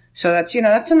up. So that's,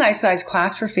 that's a nice size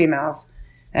class for females.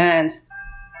 And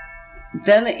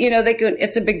then,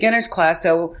 it's a beginner's class.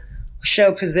 So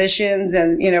show positions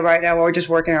and, right now we're just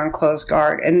working on closed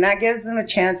guard and that gives them a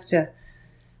chance to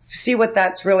see what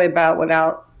that's really about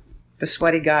without the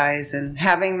sweaty guys and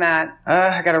having that,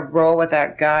 I got to roll with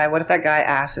that guy. What if that guy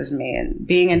asses me and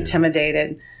being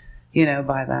intimidated,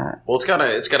 by that. Well, it's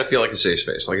gotta feel like a safe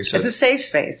space. Like I said, it's a safe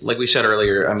space. Like we said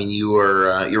earlier, I mean, you're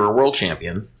a world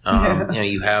champion.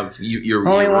 You're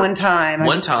only one time.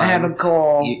 One time. I have a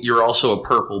goal. You're also a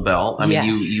purple belt. I mean,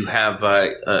 yes. you have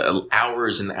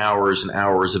hours and hours and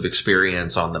hours of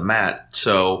experience on the mat.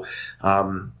 So,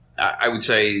 I would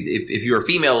say if you're a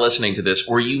female listening to this,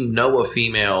 or a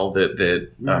female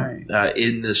that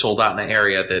in the Soldotna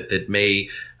area that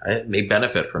may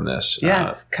benefit from this,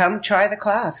 yes, come try the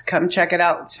class. Come check it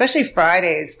out. Especially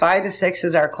Fridays, 5 to 6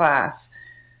 is our class.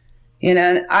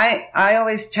 And I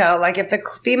always tell if the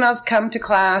females come to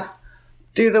class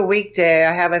through the weekday,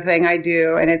 I have a thing I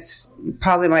do, and it's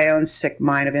probably my own sick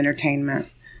mind of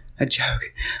entertainment, a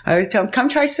joke. I always tell them, come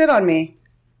try sit on me.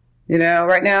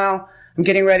 Right now. I'm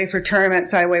getting ready for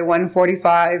tournaments. I weigh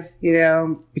 145,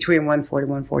 between 140 and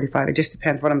 145. It just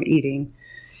depends what I'm eating.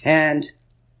 And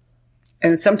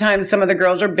sometimes some of the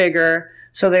girls are bigger.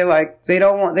 So they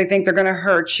think they're going to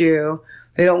hurt you.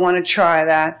 They don't want to try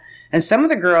that. And some of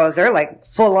the girls, they're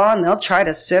full on. They'll try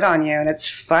to sit on you and it's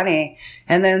funny.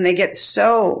 And then they get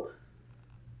so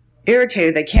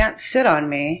irritated. They can't sit on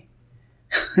me,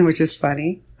 which is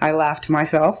funny. I laugh to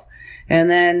myself. And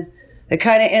then it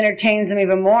kind of entertains them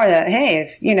even more that, hey,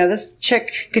 if, this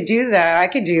chick could do that, I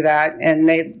could do that. And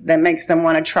that makes them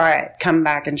want to try it, come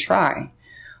back and try.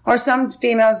 Or some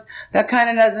females, that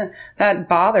kind of that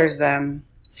bothers them.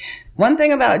 One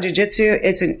thing about jiu-jitsu,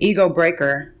 it's an ego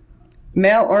breaker.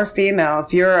 Male or female,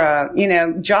 if you're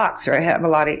jocks, right, have a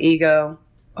lot of ego,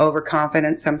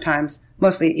 overconfidence sometimes,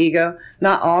 mostly ego.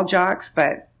 Not all jocks,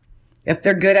 but if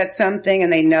they're good at something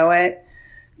and they know it,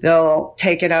 they'll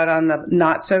take it out on the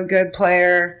not so good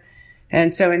player.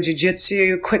 And so in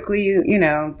jiu-jitsu, quickly,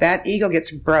 that ego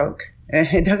gets broke.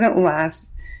 It doesn't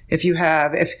last if you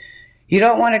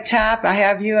don't want to tap, I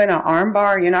have you in an arm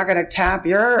bar, you're not going to tap,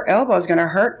 your elbow's going to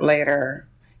hurt later.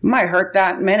 It might hurt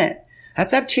that minute.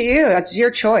 That's up to you. That's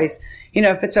your choice.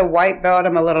 If it's a white belt,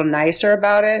 I'm a little nicer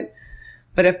about it.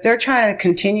 But if they're trying to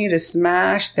continue to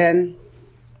smash, then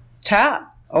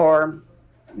tap or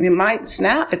you might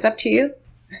snap. It's up to you.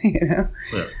 Yeah.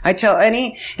 I tell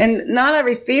and not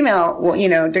every female, you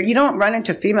don't run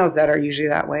into females that are usually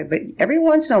that way, but every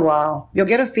once in a while, you'll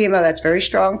get a female that's very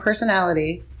strong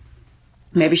personality.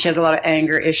 Maybe she has a lot of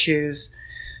anger issues.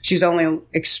 She's only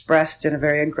expressed in a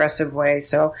very aggressive way.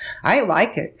 So I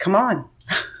like it. Come on.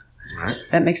 Right.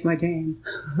 That makes my game.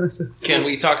 Can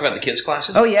we talk about the kids'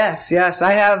 classes? Oh, yes.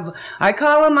 I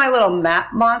call them my little mat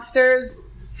monsters.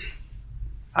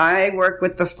 I work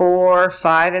with the 4,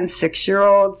 5, and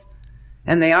 6-year-olds,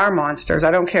 and they are monsters.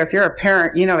 I don't care if you're a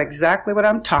parent, you know exactly what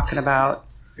I'm talking about.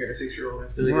 You're a 6-year-old, I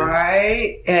feel you.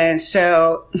 Right? And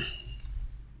so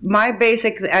my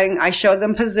basic, I show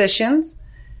them positions.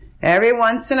 Every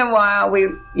once in a while, we,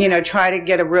 try to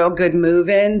get a real good move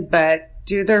in, but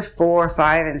they're 4,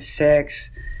 5, and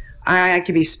 6. I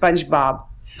could be SpongeBob.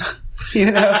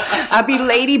 I'll be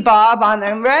Lady Bob on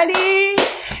them. Ready?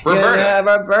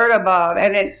 Roberta Bob.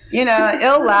 And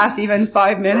it'll last even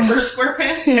 5 minutes. Roberta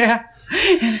SquarePants? Yeah.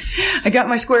 I got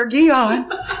my square gi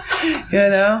on,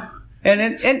 and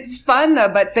it's fun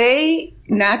though, but they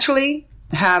naturally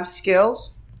have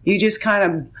skills. You just kind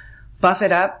of buff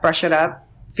it up, brush it up,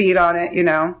 feed on it,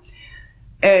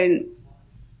 and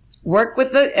work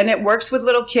with and it works with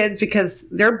little kids because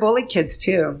they're bully kids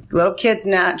too. Little kids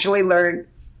naturally learn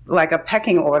like a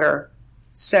pecking order.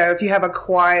 So if you have a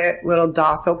quiet little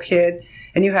docile kid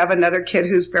and you have another kid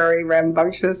who's very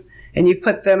rambunctious and you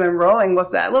put them in rolling. Well,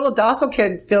 that little docile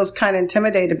kid feels kind of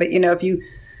intimidated, but if you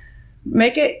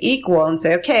make it equal and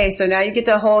say, okay, so now you get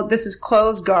to hold, this is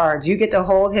closed guard. You get to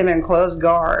hold him in closed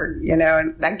guard, and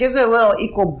that gives it a little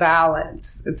equal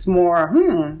balance. It's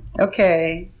more,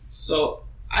 okay. So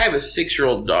I have a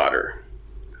 6-year-old daughter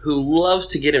who loves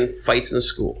to get in fights in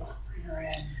school.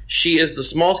 Right. She is the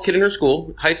smallest kid in her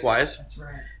school, height-wise. That's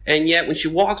right. And yet when she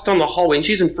walks down the hallway, and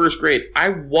she's in first grade, I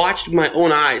watched with my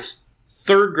own eyes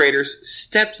third graders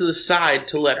step to the side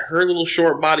to let her little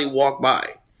short body walk by.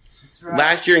 Right.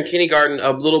 Last year in kindergarten,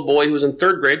 a little boy who was in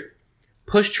third grade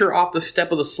pushed her off the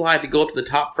step of the slide to go up to the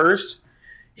top first.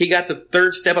 He got the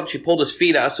third step up. She pulled his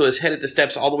feet out, so his head hit the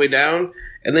steps all the way down.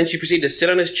 And then she proceeded to sit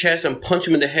on his chest and punch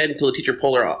him in the head until the teacher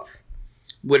pulled her off.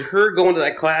 Would her go into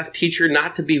that class teach her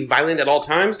not to be violent at all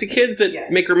times to kids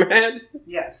that make her mad?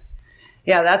 Yes.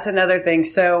 Yeah, that's another thing.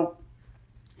 So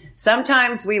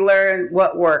sometimes we learn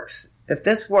what works. If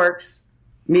this works,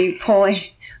 me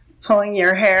pulling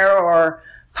your hair or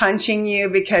punching you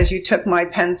because you took my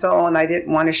pencil and I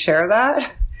didn't want to share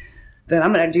that, then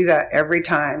I'm going to do that every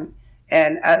time.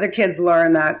 And other kids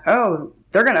learn that,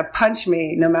 they're going to punch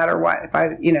me no matter what if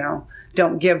I,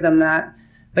 don't give them that.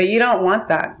 But you don't want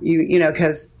that,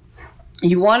 because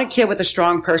you want a kid with a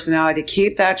strong personality,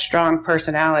 keep that strong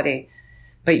personality,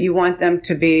 but you want them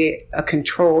to be a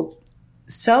controlled,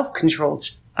 self-controlled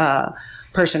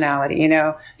personality,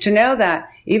 to know that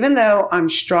even though I'm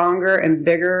stronger and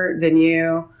bigger than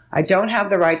you, I don't have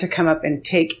the right to come up and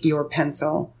take your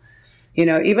pencil.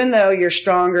 Even though you're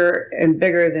stronger and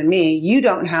bigger than me, you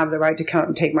don't have the right to come up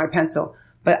and take my pencil.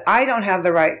 But I don't have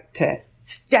the right to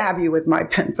stab you with my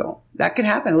pencil. That could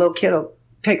happen. A little kid will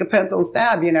take a pencil and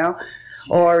stab,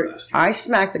 Or I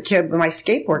smacked the kid with my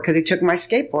skateboard because he took my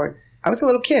skateboard. I was a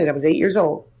little kid. I was 8 years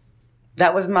old.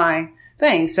 That was my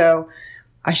thing. So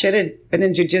I should have been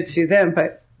in jiu-jitsu then,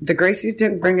 but the Gracies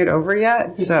didn't bring it over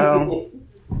yet. So,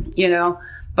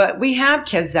 but we have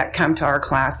kids that come to our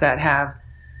class that have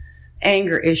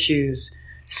anger issues,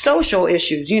 social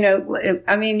issues. You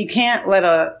can't let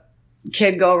a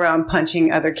kid go around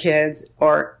punching other kids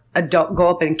or go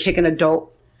up and kick an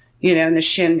adult, in the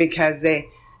shin because they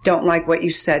don't like what you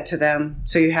said to them.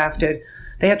 So they have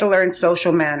to learn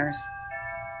social manners.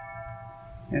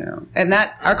 And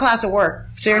that our class will work.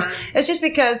 Seriously. It's just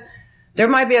because there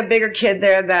might be a bigger kid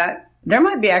there there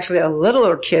might be actually a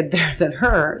littler kid there than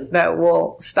her that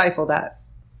will stifle that.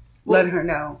 Let her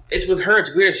know. It's with her,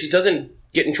 it's weird. She doesn't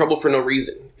get in trouble for no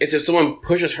reason. It's if someone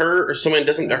pushes her or someone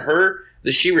does something to her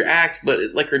that she reacts, but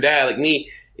like her dad, like me,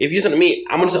 if you do something to me,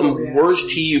 I'm going to do something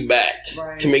worse to you back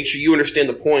to make sure you understand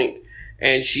the point.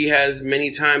 And she has many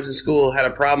times in school had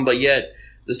a problem, but yet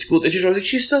the school teacher's always like,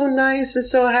 she's so nice and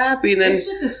so happy. And then it's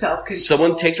just a self-control.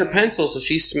 Someone takes her pencil, so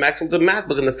she smacks him with the math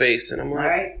book in the face. And I'm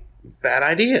like, bad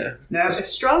idea. No, a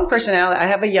strong personality. I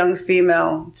have a young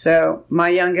female. So my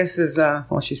youngest is,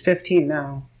 she's 15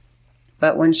 now.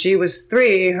 But when she was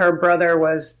 3, her brother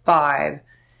was 5.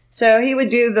 So he would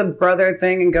do the brother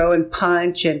thing and go and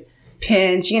punch and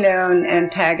pinch, and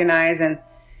antagonize. And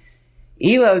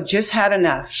Elo just had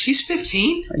enough. She's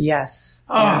 15? Yes.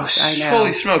 Oh, yes, I know.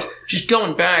 Holy smokes. Just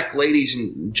going back, ladies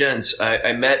and gents,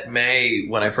 I met May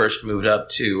when I first moved up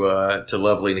to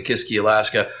lovely Nikiski,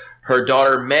 Alaska. Her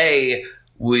daughter, May,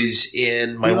 was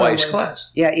in my wife's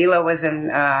class. Yeah, Elo was in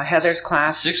Heather's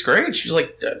class. 6th grade. She was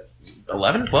like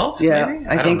 11, 12, yeah, maybe?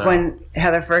 I think when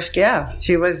Heather first,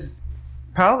 she was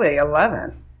probably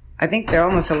 11. I think they're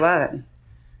almost 11.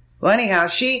 Well, anyhow,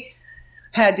 she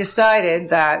had decided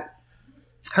that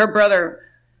her brother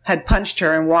had punched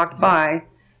her and walked by,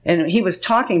 and he was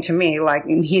talking to me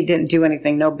and he didn't do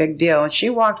anything, no big deal. And she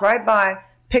walked right by,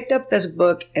 picked up this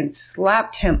book and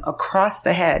slapped him across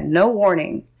the head, no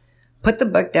warning, put the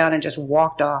book down and just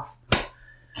walked off.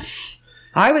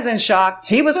 I was in shock.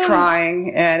 He was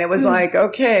crying, and it was like,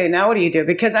 okay, now what do you do?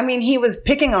 Because, he was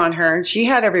picking on her, and she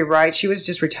had every right. She was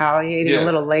just retaliating a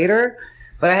little later.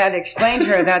 But I had to explain to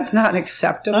her that's not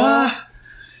acceptable,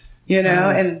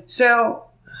 And so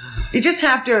you just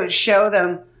have to show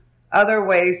them other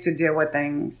ways to deal with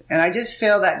things. And I just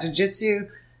feel that jiu-jitsu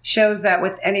shows that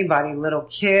with anybody, little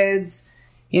kids,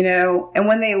 and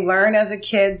when they learn as a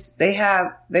kids, they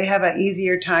have an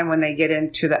easier time when they get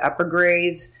into the upper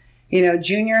grades.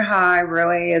 Junior high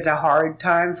really is a hard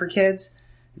time for kids.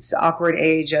 It's the awkward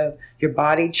age of your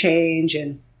body change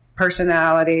and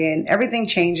personality and everything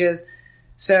changes.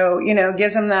 So,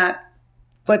 gives them that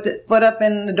foot up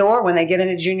in the door when they get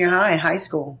into junior high and high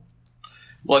school.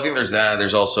 Well, I think there's that.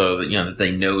 There's also, that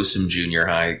they know some junior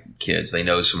high kids. They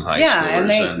know some high schoolers.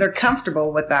 Yeah, and they're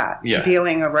comfortable with that,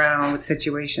 dealing around with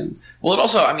situations. Well, it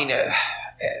also,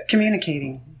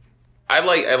 communicating.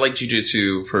 I like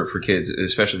jiu-jitsu for kids,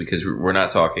 especially because we're not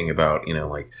talking about,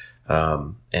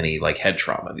 any like head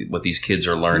trauma. What these kids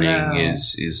are learning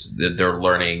is that they're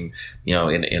learning,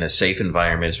 in a safe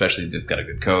environment, especially if they've got a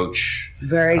good coach.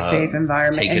 Very safe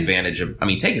environment. Take advantage of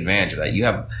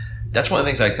that. That's one of the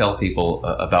things I tell people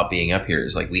about being up here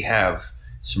is like we have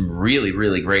some really,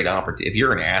 really great opportunity. If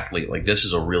you're an athlete, like this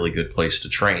is a really good place to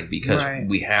train because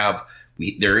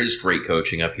there is great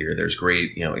coaching up here. There's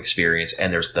great, experience,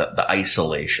 and there's the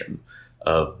isolation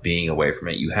of being away from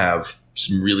it. You have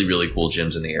some really, really cool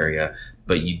gyms in the area,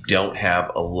 but you don't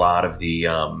have a lot of the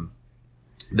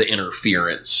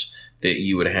interference that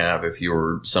you would have if you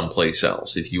were someplace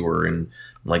else. If you were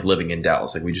living in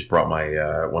Dallas, like we just brought my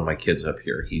one of my kids up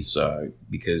here. He's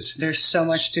because there's so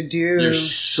much to do.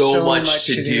 There's so much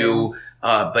to do.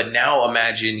 But now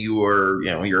imagine you're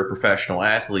a professional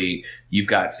athlete. You've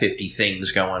got 50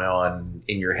 things going on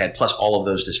in your head, plus all of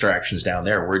those distractions down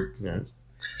there.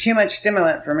 Too much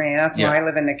stimulant for me. That's why I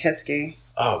live in Nikiski.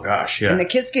 Oh gosh, yeah. And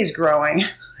Nikiski's growing.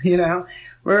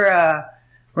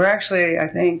 We're actually, I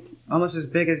think, almost as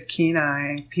big as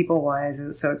Kenai people-wise.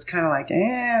 So it's kind of like,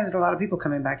 there's a lot of people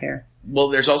coming back here. Well,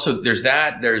 there's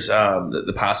that. There's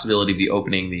the possibility of the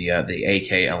opening the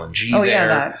AK LNG. Oh there. Yeah,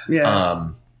 that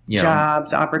yes.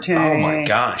 Jobs, opportunity. Oh my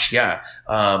gosh, yeah.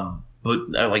 But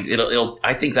it'll.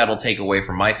 I think that'll take away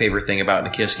from my favorite thing about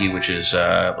Nikiski, which is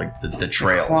the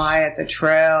trails. The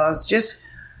trails. Just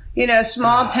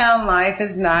small town life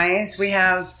is nice. We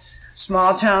have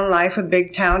small town life with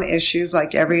big town issues,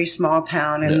 like every small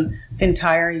town in the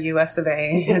entire U.S. of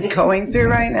A. is going through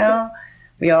right now.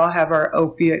 We all have our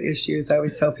opiate issues. I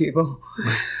always tell people,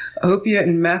 opiate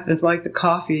and meth is like the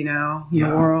coffee now in the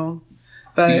world.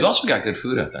 But you've also got good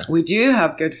food out there. We do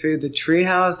have good food. The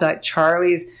Treehouse, that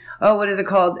Charlie's. Oh, what is it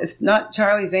called? It's not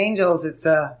Charlie's Angels. It's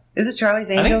is it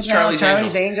Charlie's Angels? I think it's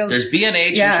Charlie's Angels. There's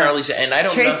B&H and Charlie's, and I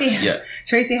don't know. Yeah.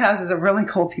 Tracy House is a really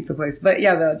cool piece of place. But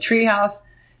yeah, the Treehouse,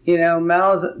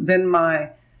 Mel's been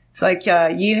it's like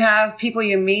you have people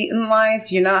you meet in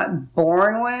life you're not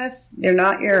born with. They're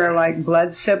not your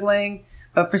blood sibling.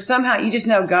 But for somehow, you just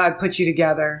know God put you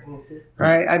together,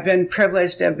 right? I've been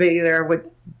privileged to be there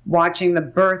watching the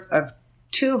birth of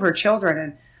 2 of her children.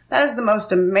 And that is the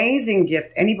most amazing gift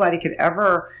anybody could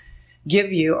ever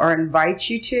give you or invite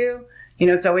you to.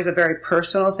 It's always a very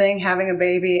personal thing, having a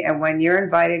baby. And when you're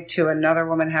invited to another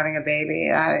woman having a baby,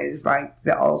 that is like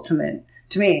the ultimate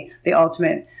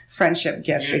friendship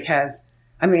gift because,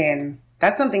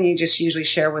 that's something you just usually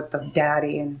share with the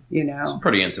daddy and, It's a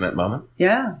pretty intimate moment.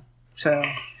 Yeah. So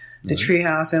the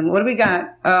Treehouse. And what do we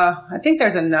got? I think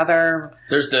there's another.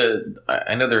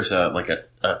 I know there's a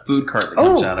food cart that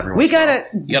comes out every once in a while.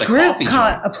 We got a group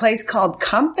a place called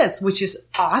Compass, which is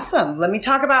awesome. Let me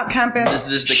talk about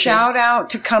Compass. Shout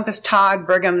out to Compass Todd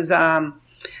Brigham's.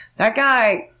 That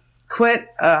guy quit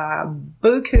a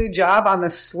buku job on the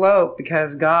slope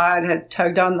because God had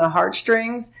tugged on the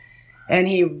heartstrings, and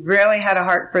he really had a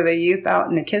heart for the youth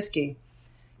out in Nikiski.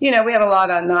 We have a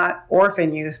lot of not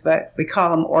orphan youth, but we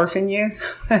call them orphan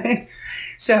youth.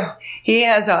 So he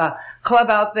has a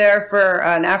club out there for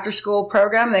an after-school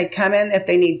program. They come in if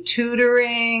they need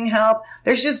tutoring help.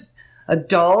 There's just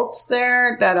adults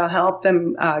there that'll help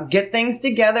them get things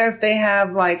together if they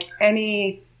have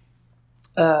any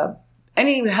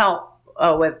help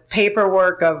with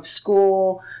paperwork of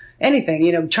school,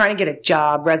 anything, trying to get a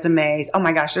job, resumes. Oh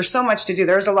my gosh, there's so much to do.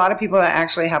 There's a lot of people that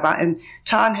actually help out. And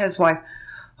Todd and his wife,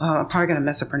 I'm probably going to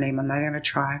mess up her name. I'm not going to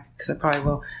try because I probably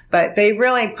will. But they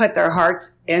really put their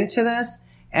hearts into this.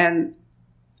 And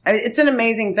it's an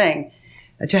amazing thing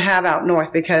to have out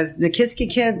north because the Nikiski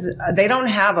kids, they don't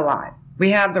have a lot.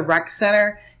 We have the rec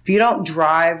center. If you don't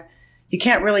drive, you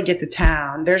can't really get to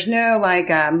town. There's no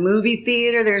movie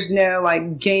theater. There's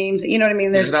no games. You know what I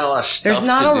mean? There's not a lot of stuff There's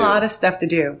not a lot of stuff to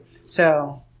do.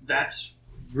 So that's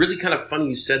really kind of funny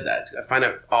you said that. I find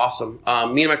it awesome.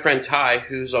 Me and my friend Ty,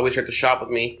 who's always here to shop with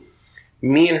me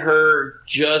and her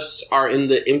just are in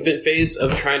the infant phase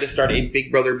of trying to start a big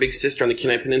brother, big sister on the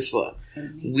Kenai Peninsula.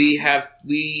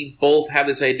 We both have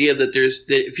this idea that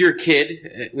if you're a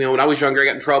kid, when I was younger, I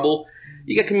got in trouble.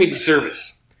 You got community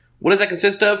service. What does that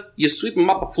consist of? You sweep them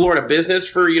up a Florida business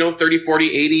for, 30,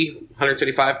 40, 80,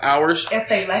 175 hours. If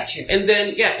they let you. And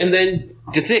then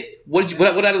that's it. What did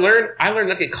I learn? I learned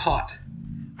not to get caught.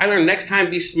 I learned next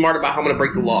time be smart about how I'm going to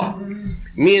break the law.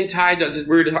 Me and Ty, we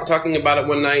were talking about it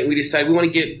one night, and we decided we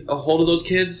want to get a hold of those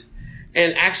kids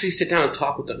and actually sit down and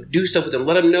talk with them, do stuff with them,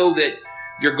 let them know that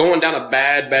you're going down a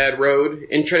bad road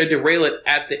and try to derail it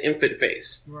at the infant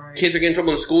phase. Right. Kids are getting in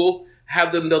trouble in school,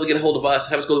 have them be able to get a hold of us,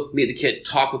 have us go meet the kid,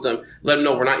 talk with them, let them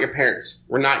know we're not your parents,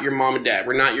 we're not your mom and dad,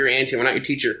 we're not your auntie, we're not your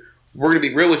teacher. we're going to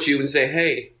be real with you and say,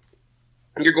 hey,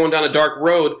 you're going down a dark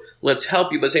road. Let's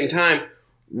help you. But at the same time,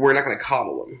 we're not going to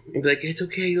coddle them. And be like, it's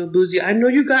okay, you boozy. I know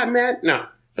you got mad. No.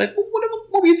 Like,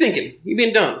 what were you thinking? You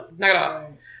being dumb. Knock it off.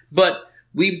 But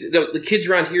the kids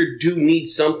around here do need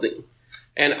something.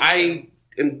 And I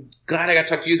am glad I got to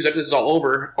talk to you because after this is all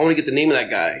over, I want to get the name of that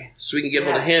guy so we can get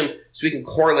hold of him so we can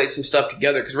correlate some stuff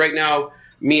together. Because right now,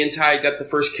 me and Ty got the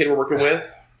first kid we're working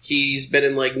with. He's been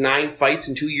in like 9 fights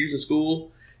in 2 years in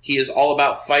school. He is all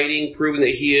about fighting, proving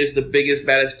that he is the biggest,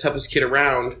 baddest, toughest kid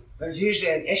around. There's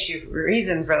usually an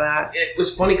reason for that. It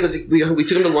was funny because we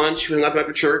took him to lunch. We left him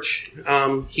after church.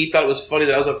 He thought it was funny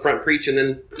that I was up front preaching,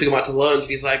 and then took him out to lunch. And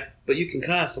he's like, "But you can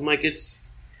cuss." I'm like, "It's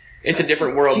a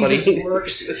different world, buddy."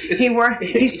 Works.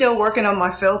 He's still working on my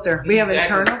filter. We have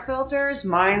internal filters.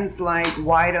 Mine's like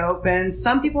wide open.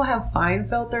 Some people have fine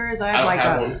filters. I don't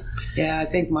have one. Yeah, I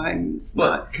think mine's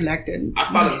not connected.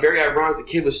 I found it very ironic.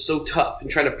 The kid was so tough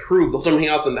and trying to prove the whole time hanging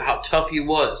out with him how tough he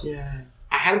was. Yeah.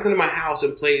 I had him come to my house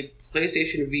and play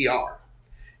PlayStation VR.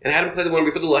 And I had him play the one where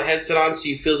we put the little headset on so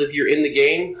you feel as if you're in the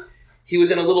game. He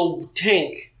was in a little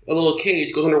tank, a little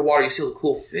cage, goes underwater, you see all the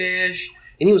cool fish,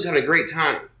 and he was having a great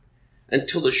time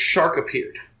until the shark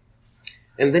appeared.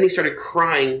 And then he started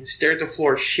crying, stared at the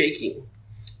floor, shaking.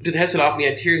 He took the headset off and he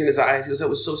had tears in his eyes. He goes, "That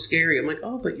was so scary." I'm like,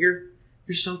 "Oh, but you're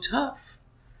so tough.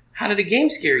 How did the game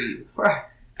scare you?" Right.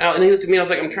 And he looked at me and I was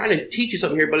like, "I'm trying to teach you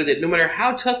something here, buddy, that no matter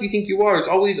how tough you think you are, there's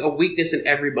always a weakness in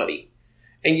everybody.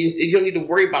 And you don't need to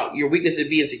worry about your weakness of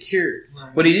being secure."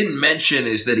 Right. What he didn't mention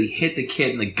is that he hit the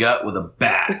kid in the gut with a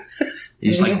bat. He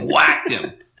just like whacked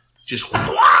him. Just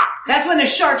whack. That's when the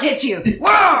shark hits you.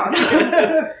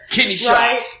 Whoa! Kidney shots.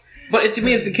 Right? But to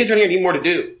me, it's the kids around here need more to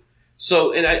do.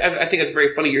 So, and I think it's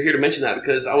very funny you're here to mention that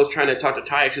because I was trying to talk to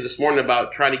Ty actually this morning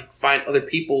about trying to find other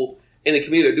people in the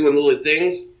community that are doing little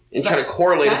things and trying to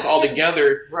correlate us all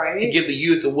together to give the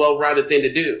youth a well-rounded thing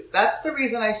to do. That's the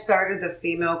reason I started the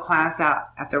female class out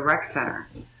at the rec center.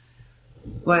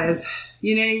 Was,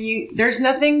 there's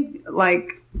nothing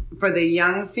like for the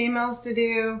young females to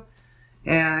do.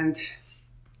 And,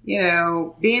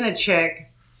 being a chick,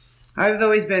 I've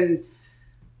always been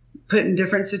put in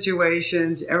different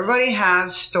situations. Everybody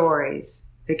has stories.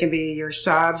 It can be your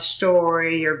sob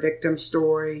story, your victim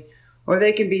story, or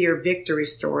they can be your victory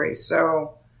story.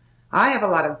 So I have a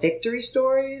lot of victory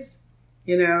stories.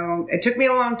 It took me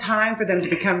a long time for them to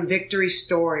become victory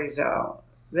stories, though.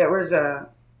 There was a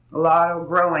lot of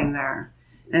growing there.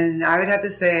 And I would have to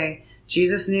say,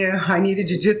 Jesus knew I needed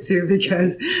jiu-jitsu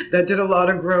because that did a lot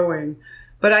of growing.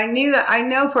 But I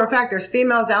know for a fact there's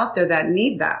females out there that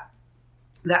need that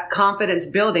confidence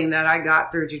building that I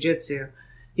got through jiu-jitsu.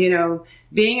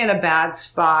 Being in a bad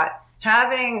spot,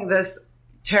 having this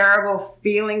terrible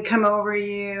feeling come over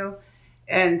you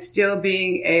and still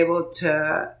being able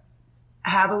to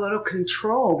have a little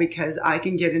control because I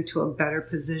can get into a better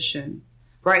position.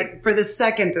 Right? For the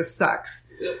second, this sucks.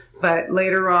 Yep. But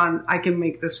later on, I can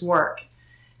make this work.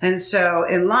 And so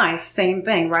in life, same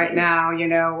thing. Right now,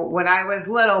 when I was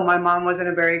little, my mom wasn't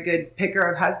a very good picker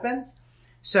of husbands.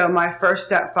 So my first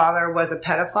stepfather was a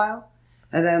pedophile.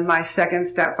 And then my second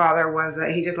stepfather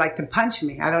he just liked to punch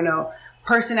me. I don't know,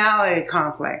 personality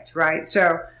conflict, right?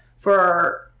 So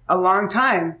for a long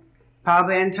time,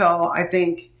 probably until I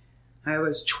think I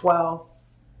was 12,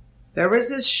 there was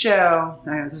this show, I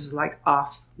know this is like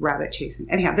off rabbit chasing.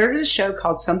 Anyhow, there was a show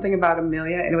called Something About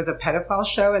Amelia, and it was a pedophile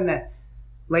show in the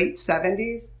late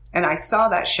 70s. And I saw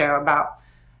that show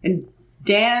and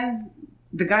Dan,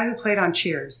 the guy who played on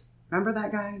Cheers, remember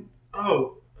that guy?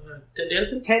 Oh, Ted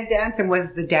Danson? Ted Danson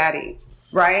was the daddy,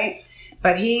 right?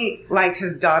 But he liked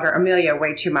his daughter Amelia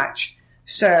way too much.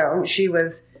 So she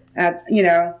was at,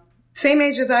 same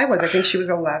age as I was. I think she was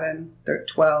 11,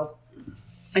 12.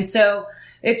 And so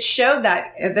it showed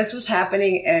that this was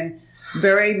happening in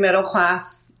very middle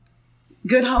class,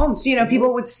 good homes.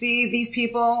 People would see these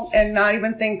people and not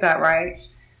even think that, right?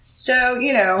 So,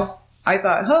 I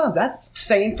thought, that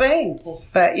same thing.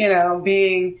 But,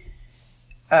 being,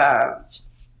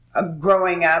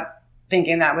 growing up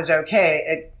thinking that was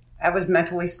okay, I was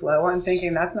mentally slow on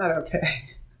thinking that's not okay.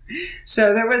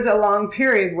 So there was a long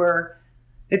period where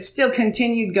it still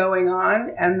continued going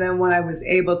on. And then when I was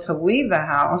able to leave the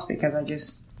house, because I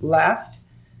just left,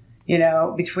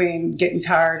 between getting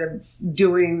tired of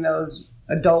doing those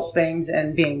adult things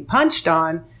and being punched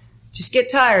on, just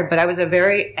get tired. But I was a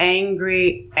very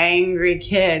angry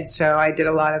kid. So I did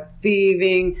a lot of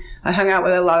thieving. I hung out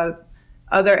with a lot of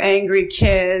other angry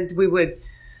kids. We would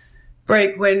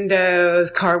break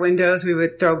windows, car windows. We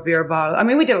would throw beer bottles. I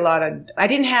mean, we did a lot of, I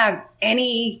didn't have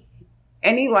any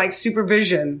like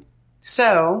supervision.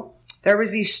 So there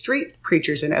was these street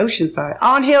preachers in Oceanside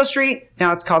on Hill Street.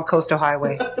 Now it's called Coastal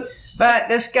Highway. But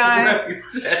this guy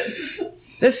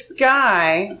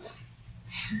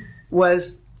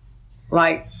was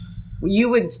like, you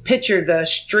would picture the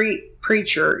street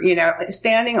preacher, you know,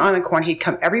 standing on the corner. He'd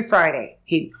come every Friday.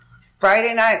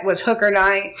 Friday night was hooker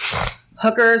night.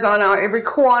 Hookers on every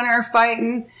corner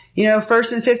fighting, you know,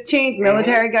 1st and 15th,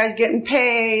 military guys getting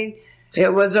paid.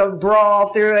 It was a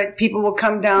brawl through it. People would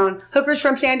come down. Hookers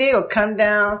from San Diego come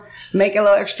down, make a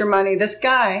little extra money. This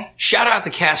guy. Shout out to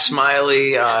Cass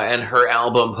Smiley and her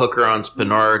album Hooker on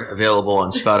Spinard, available on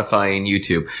Spotify and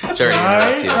YouTube. Sorry to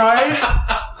interrupt you.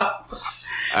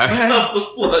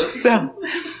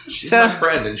 She's my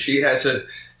friend, and she has a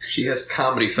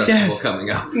comedy festival coming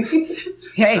up.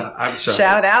 Hey, I'm sorry.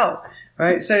 Shout out.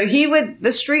 Right. So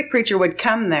the street preacher would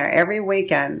come there every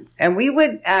weekend, and we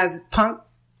would, as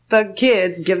the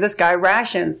kids, give this guy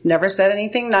rations. Never said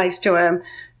anything nice to him,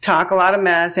 talk a lot of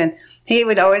mess. And he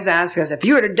would always ask us, if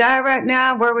you were to die right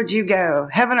now, where would you go?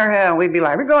 Heaven or hell? We'd be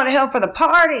like, we're going to hell for the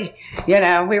party. You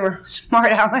know, we were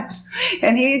smart Alex.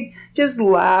 And he'd just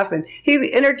laugh, and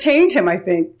he entertained him, I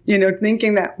think, you know,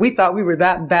 thinking that we thought we were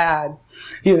that bad,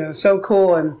 you know, so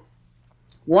cool. And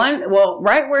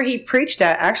right where he preached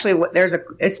at, actually,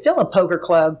 it's still a poker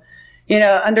club. You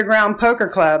know, underground poker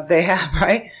club they have,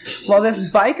 right? Well,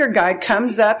 this biker guy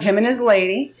comes up, him and his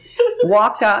lady,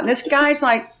 walks out, and this guy's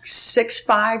like 6'5",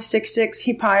 6'6".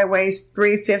 He probably weighs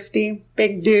 350.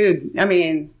 Big dude. I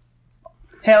mean,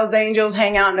 Hell's Angels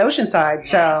hang out in Oceanside.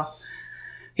 So,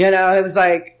 you know, it was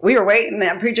like, we were waiting, and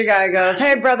that preacher guy goes,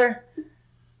 hey, brother,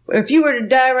 if you were to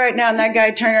die right now, and that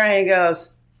guy turned around and he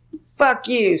goes, fuck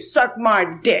you, suck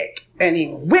my dick. And he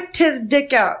whipped his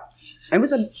dick out. It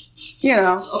was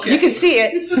you could see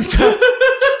it. So,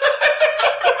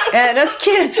 and us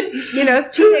kids, you know, as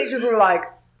teenagers,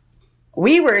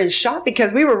 we were in shock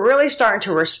because we were really starting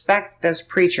to respect this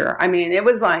preacher. I mean, it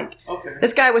was like,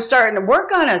 this guy was starting to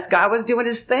work on us. God was doing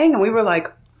his thing, and we were like,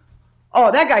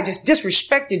 oh, that guy just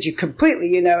disrespected you completely,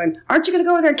 you know, and aren't you going to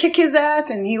go over there and kick his ass?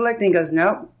 And he looked and he goes,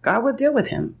 nope, God will deal with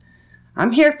him.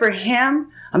 I'm here for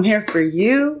him. I'm here for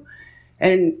you.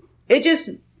 And it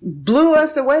just blew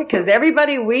us away because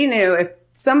everybody we knew, if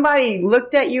somebody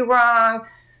looked at you wrong,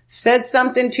 said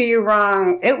something to you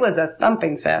wrong, it was a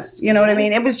thumping fest. You know what I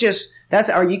mean? It was just,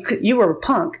 you were a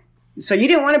punk. So you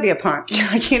didn't want to be a punk. You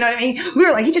know what I mean? We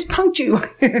were like, he just punked you.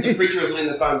 The preacher was laying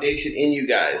the foundation in you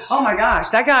guys. Oh my gosh.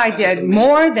 That guy did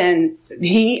more than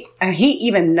he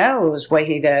even knows what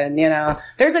he did. You know,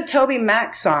 there's a Toby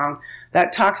Mac song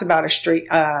that talks about a street,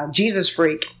 Jesus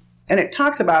Freak. And it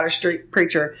talks about a street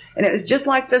preacher. And it was just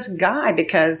like this guy,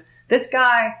 because this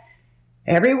guy,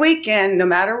 every weekend, no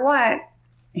matter what,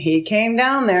 he came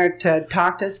down there to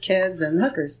talk to his kids and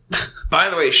hookers. By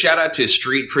the way, shout out to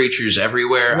street preachers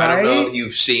everywhere. Right? I don't know if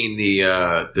you've seen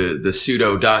the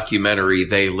pseudo documentary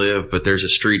They Live, but there's a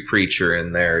street preacher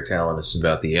in there telling us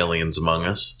about the aliens among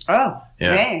us. Oh,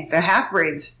 yeah. Hey, they're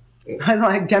half-breeds.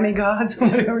 Like demigods or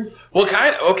whatever. Well,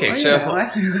 kind of. Okay, so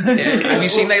have you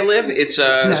seen They Live? It's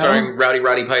starring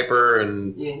Rowdy Piper,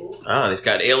 and they've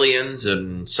got aliens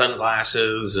and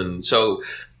sunglasses, and so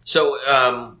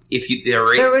if you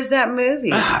there was that movie.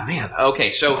 Ah, man.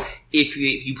 Okay, so if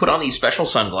you put on these special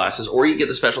sunglasses or you get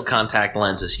the special contact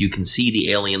lenses, you can see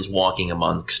the aliens walking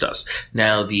amongst us.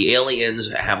 Now, the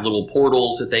aliens have little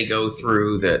portals that they go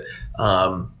through that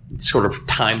sort of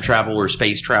time travel or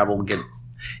space travel.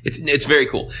 It's very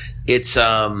cool. It's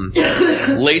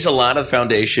lays a lot of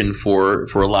foundation for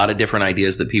a lot of different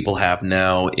ideas that people have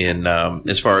now in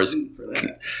as far as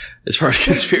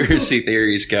conspiracy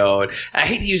theories go. And I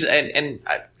hate to use and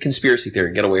conspiracy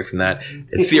theory. Get away from that.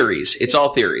 Theories. It's all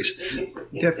theories.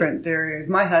 Different theories.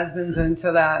 My husband's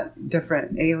into that.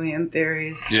 Different alien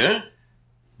theories. Yeah.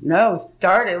 No,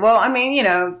 started. Well, I mean, you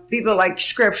know, people like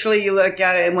scripturally, you look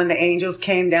at it, and when the angels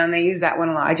came down, they used that one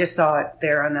a lot. I just saw it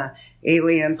there on the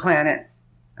Alien Planet,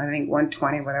 I think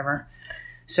 120, whatever.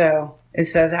 So it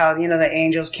says how, you know, the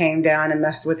angels came down and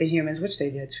messed with the humans, which they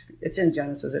did. It's in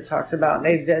Genesis. It talks about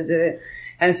they visited.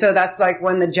 And so that's like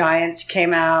when the giants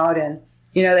came out, and,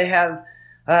 you know, they have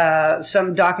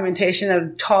some documentation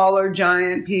of taller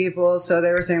giant people. So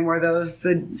they were saying, were those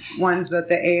the ones that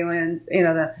the aliens, you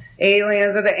know, the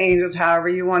aliens or the angels, however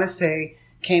you want to say,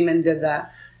 came and did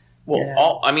that? Well, yeah.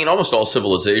 Almost all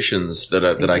civilizations that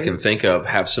I can think of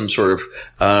have some sort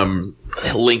of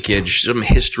linkage, some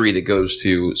history that goes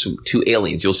to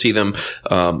aliens. You'll see them.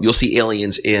 You'll see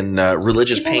aliens in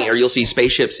religious paint, or you'll see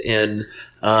spaceships in.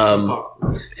 Yeah.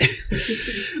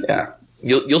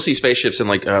 You'll see spaceships in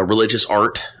like religious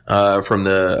art from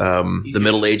the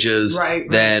Middle Ages. Right.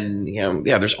 Then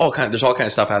there's all kind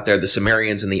of stuff out there. The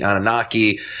Sumerians and the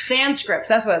Anunnaki. Sandscripts.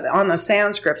 That's what on the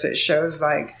Sandscripts it shows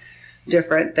like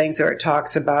different things where it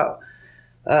talks about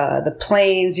the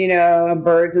planes,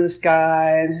 birds in the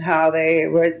sky, and how they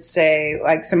would say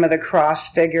like some of the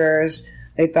cross figures.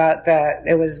 They thought that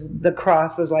the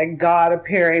cross was like God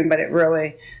appearing, but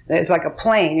it's like a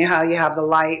plane. You know how you have the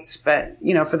lights, but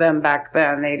for them back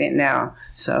then they didn't know.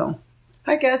 So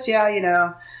I guess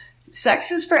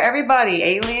sex is for everybody.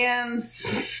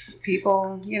 Aliens,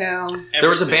 people, There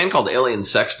was a band called Alien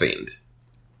Sex Fiend.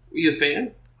 Were you a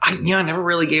fan? I never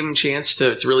really gave them a chance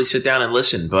to really sit down and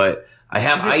listen, but I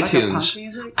have Is it iTunes. like a punk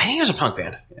music? I think it was a punk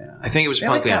band. Yeah. I think it was a They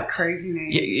punk always band. got crazy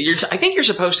names. I think you're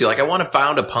supposed to. Like, I want to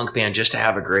found a punk band just to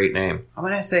have a great name. I'm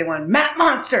gonna say one. Matt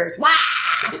Monsters. Wow.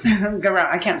 Go around.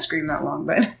 I can't scream that long,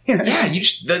 but Yeah, you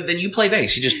just then you play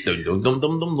bass. You just I'd be spazzy.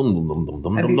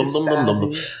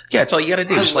 yeah, that's all you got to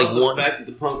do. Just I like love one. the fact that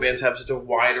the punk bands have such a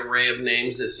wide array of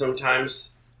names that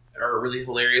sometimes are really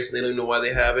hilarious and they don't know why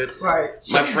they have it. Right.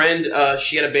 My friend,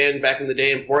 she had a band back in the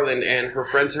day in Portland, and her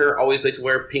friends her always liked to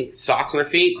wear pink socks on their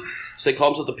feet, so they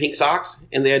called themselves the Pink Socks,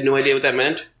 and they had no idea what that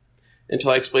meant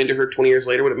until I explained to her 20 years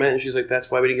later what it meant, and she was like,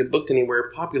 "That's why we didn't get booked anywhere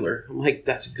popular." I'm like,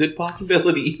 "That's a good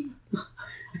possibility."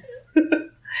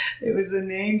 It was a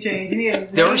name change. You need a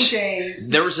There name was- change.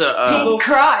 There was a Pink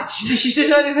Crotch. She should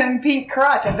have done Pink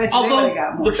Crotch. I bet you they would Although have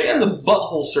got more the band, the shows.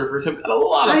 Butthole Surfers, have got a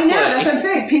lot of I know. play. That's what I'm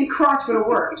saying. Pink Crotch would have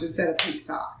worked instead of Pink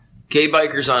Socks. Gay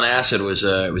Bikers on Acid was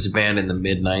a band in the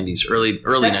mid '90s, early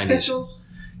Sex '90s. Pistols,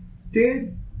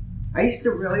 dude. I used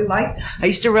to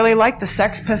really like the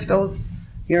Sex Pistols.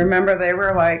 You remember they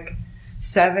were like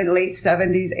late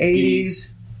 70s,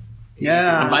 80s.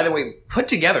 Yeah. And by the way, put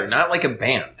together, not like a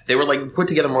band. They were like put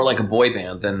together more like a boy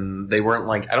band than they weren't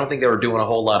like. I don't think they were doing a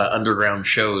whole lot of underground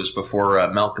shows before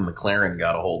Malcolm McLaren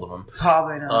got a hold of them.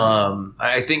 Probably not.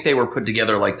 I think they were put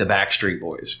together like the Backstreet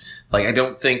Boys. Like I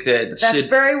don't think that That's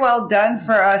very well done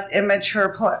for us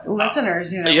immature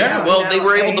listeners. We Yeah, don't well, know they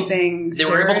were able to anything they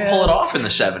were able to pull serious. it off in the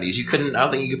 '70s. You couldn't. I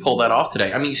don't think you could pull that off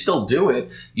today. I mean, you still do it.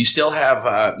 You still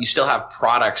have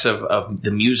products of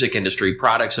the music industry,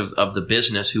 products of the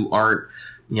business who aren't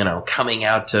coming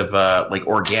out of like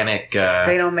organic.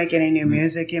 They don't make any new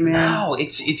music, you mean? No,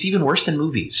 it's even worse than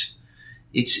movies.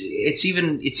 It's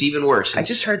even worse. I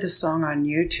just heard this song on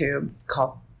YouTube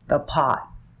called "The Pot."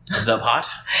 The Pot.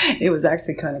 It was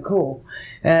actually kind of cool,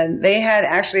 and they had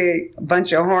actually a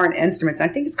bunch of horn instruments. I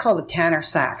think it's called the Tanner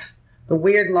sax, the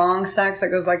weird long sax that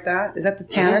goes like that. Is that the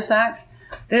Tanner sax?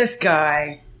 This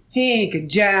guy, he could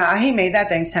jam. He made that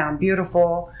thing sound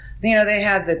beautiful. They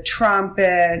had the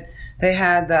trumpet. They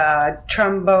had the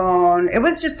trombone. It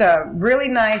was just a really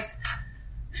nice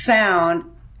sound.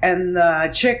 And the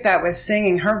chick that was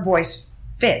singing, her voice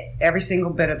fit every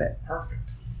single bit of it. Perfect.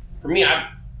 For me,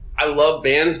 I love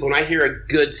bands, but when I hear a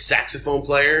good saxophone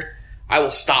player, I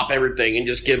will stop everything and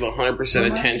just give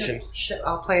 100% attention.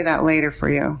 I'll play that later for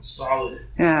you. Solid.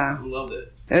 Yeah. I love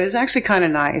it. It was actually kind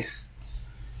of nice.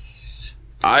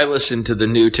 I listened to the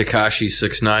new Tekashi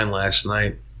 6ix9ine last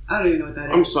night. I don't even know what that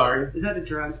is. I'm sorry. Is that a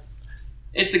drug?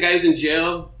 It's the guy who's in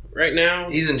jail right now.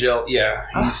 He's in jail. Yeah,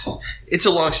 It's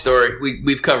a long story.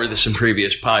 We've covered this in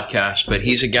previous podcasts, but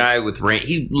he's a guy with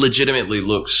he legitimately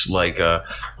looks like a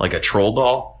troll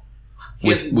doll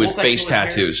with face multicolored hair.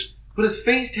 tattoos. But his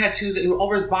face tattoos and all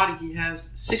over his body, he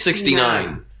has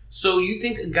 69. So you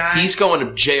think a guy He's going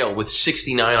to jail with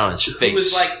 69 on his face. who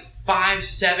was like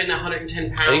 5'7", 110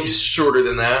 pounds. I think he's shorter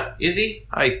than that. Is he?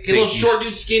 I He's a think little short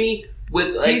dude, skinny,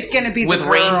 with like, He's going to be the with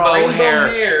girl. rainbow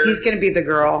hair. He's going to be the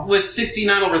girl. With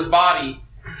 69 over his body,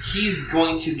 he's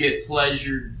going to get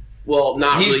pleasured. Well,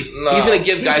 not He's- really. no. He's going to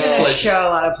give He's guys going to pleasure. show a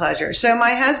lot of pleasure. So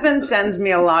my husband sends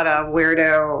me a lot of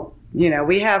weirdo,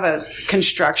 we have a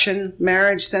construction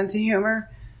marriage sense of humor.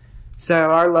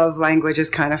 So our love language is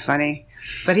kind of funny.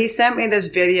 But he sent me this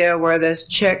video where this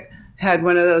chick had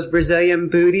one of those Brazilian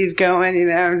booties going,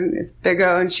 it's big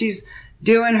old, and she's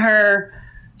doing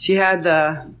she had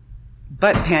the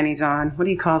butt panties on. What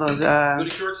do you call those? Booty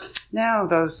shorts? No,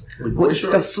 those boy the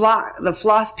shorts?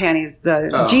 floss panties,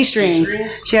 the G-strings.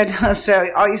 G-strings? She had so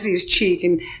all you see is cheek,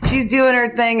 and she's doing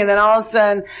her thing, and then all of a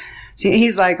sudden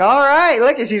he's like, "All right,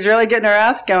 look, she's really getting her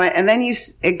ass going." And then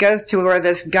it goes to where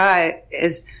this guy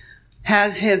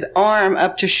has his arm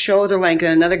up to shoulder length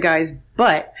in another guy's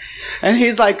butt, and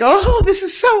he's like, "Oh, this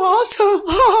is so awesome!"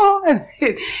 Oh. And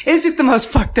it's just the most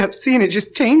fucked up scene. It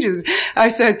just changes. I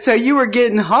said, "So you were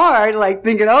getting hard, like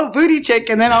thinking, oh, booty chick,"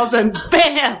 and then all of a sudden,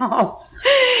 bam!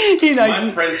 You know,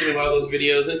 My friends send me one of those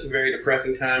videos. It's a very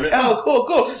depressing time. Oh,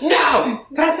 cool. No!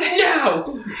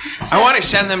 No! I want to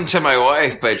send them to my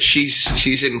wife, but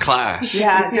she's in class.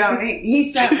 Yeah, no,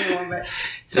 he sent me one, but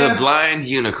The blind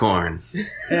unicorn.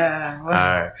 Yeah, well,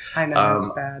 All right. I know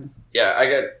it's bad.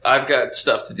 Yeah, I've got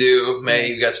stuff to do. May,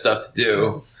 you got stuff to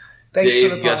do. Thanks Dave,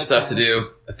 for the you got podcast. stuff to do.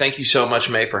 Thank you so much,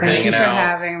 May, for Thank hanging you for out.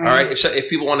 having me. All right, if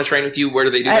people want to train with you, where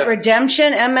do they do At that?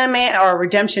 Redemption MMA or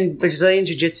Redemption Brazilian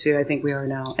Jiu-Jitsu, I think we are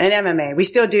now, and MMA. We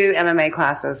still do MMA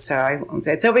classes, so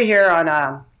it's over here on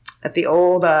at the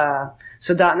old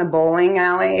Soldotna Bowling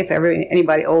Alley. If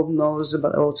anybody old knows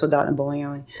about the old Soldotna Bowling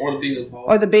Alley, Or the bingo hall.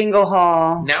 or the Bingo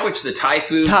Hall. Now it's the Thai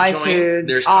food Thai joint. food,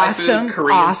 There's Thai awesome, food,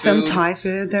 Korean awesome food. Thai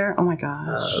food there. Oh my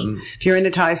gosh! If you're into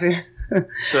Thai food,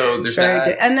 So there's very that.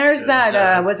 good. And there's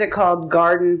that. What's it called?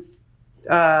 Garden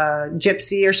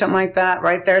Gypsy or something like that.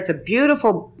 Right there. It's a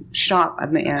beautiful shop at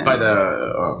the end. It's by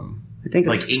the I think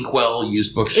like it's Inkwell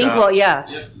used bookshop. Inkwell.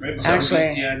 Yes. Right beside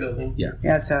Actually- the BCI building.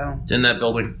 Yeah. So It's in that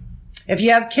building. if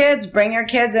you have kids, bring your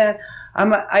kids in.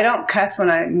 I don't cuss when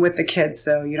I'm with the kids,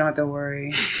 so you don't have to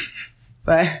worry.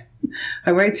 But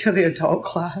I wait till the adult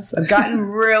class. I've gotten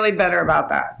really better about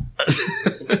that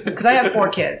because I have 4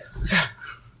 kids. So,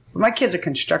 but my kids are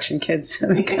construction kids, so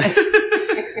I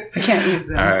can't use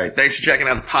them. All right. Thanks for checking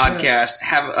out the podcast.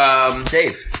 Have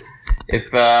Dave,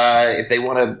 if they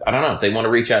want to, I don't know, if they want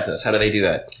to reach out to us, how do they do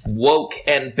that?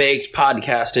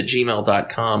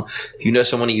 wokeandbakedpodcast@gmail.com. If you know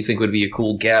someone you think would be a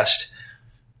cool guest,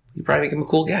 you probably make them a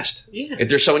cool guest. Yeah. If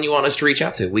there's someone you want us to reach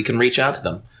out to, we can reach out to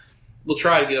them. We'll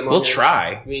try to get them on We'll here.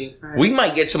 try. I mean, We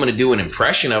might get someone to do an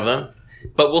impression of them,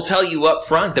 but we'll tell you up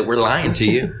front that we're lying to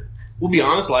you. we'll be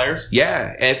honest liars.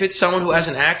 Yeah, and if it's someone who has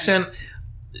an accent,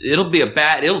 it'll be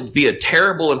a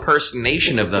terrible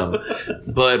impersonation of them.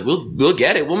 But we'll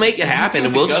get it. We'll make it happen,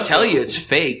 and we'll just tell you it's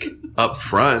fake up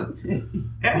front. You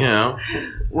know,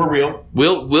 We're real.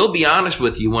 we'll be honest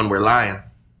with you when we're lying.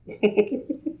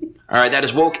 All right, that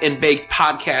is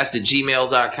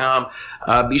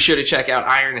wokeandbakedpodcast@gmail.com. Be sure to check out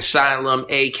Iron Asylum,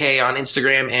 AK on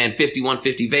Instagram, and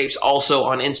 5150 Vapes, also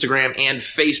on Instagram and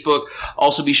Facebook.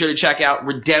 Also, be sure to check out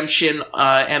Redemption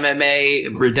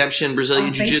MMA, Redemption Brazilian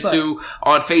On Jiu-Jitsu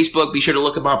on Facebook. Be sure to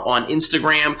look them up on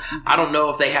Instagram. I don't know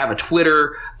if they have a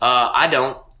Twitter. I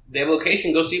don't. They have a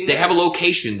location. Go see them. They have a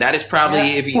location. That is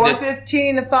probably if you.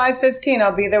 4:15 to 5:15.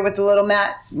 I'll be there with the little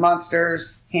mat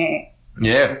monsters.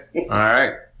 Yeah. All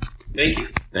right. Thank you.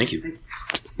 Thank you.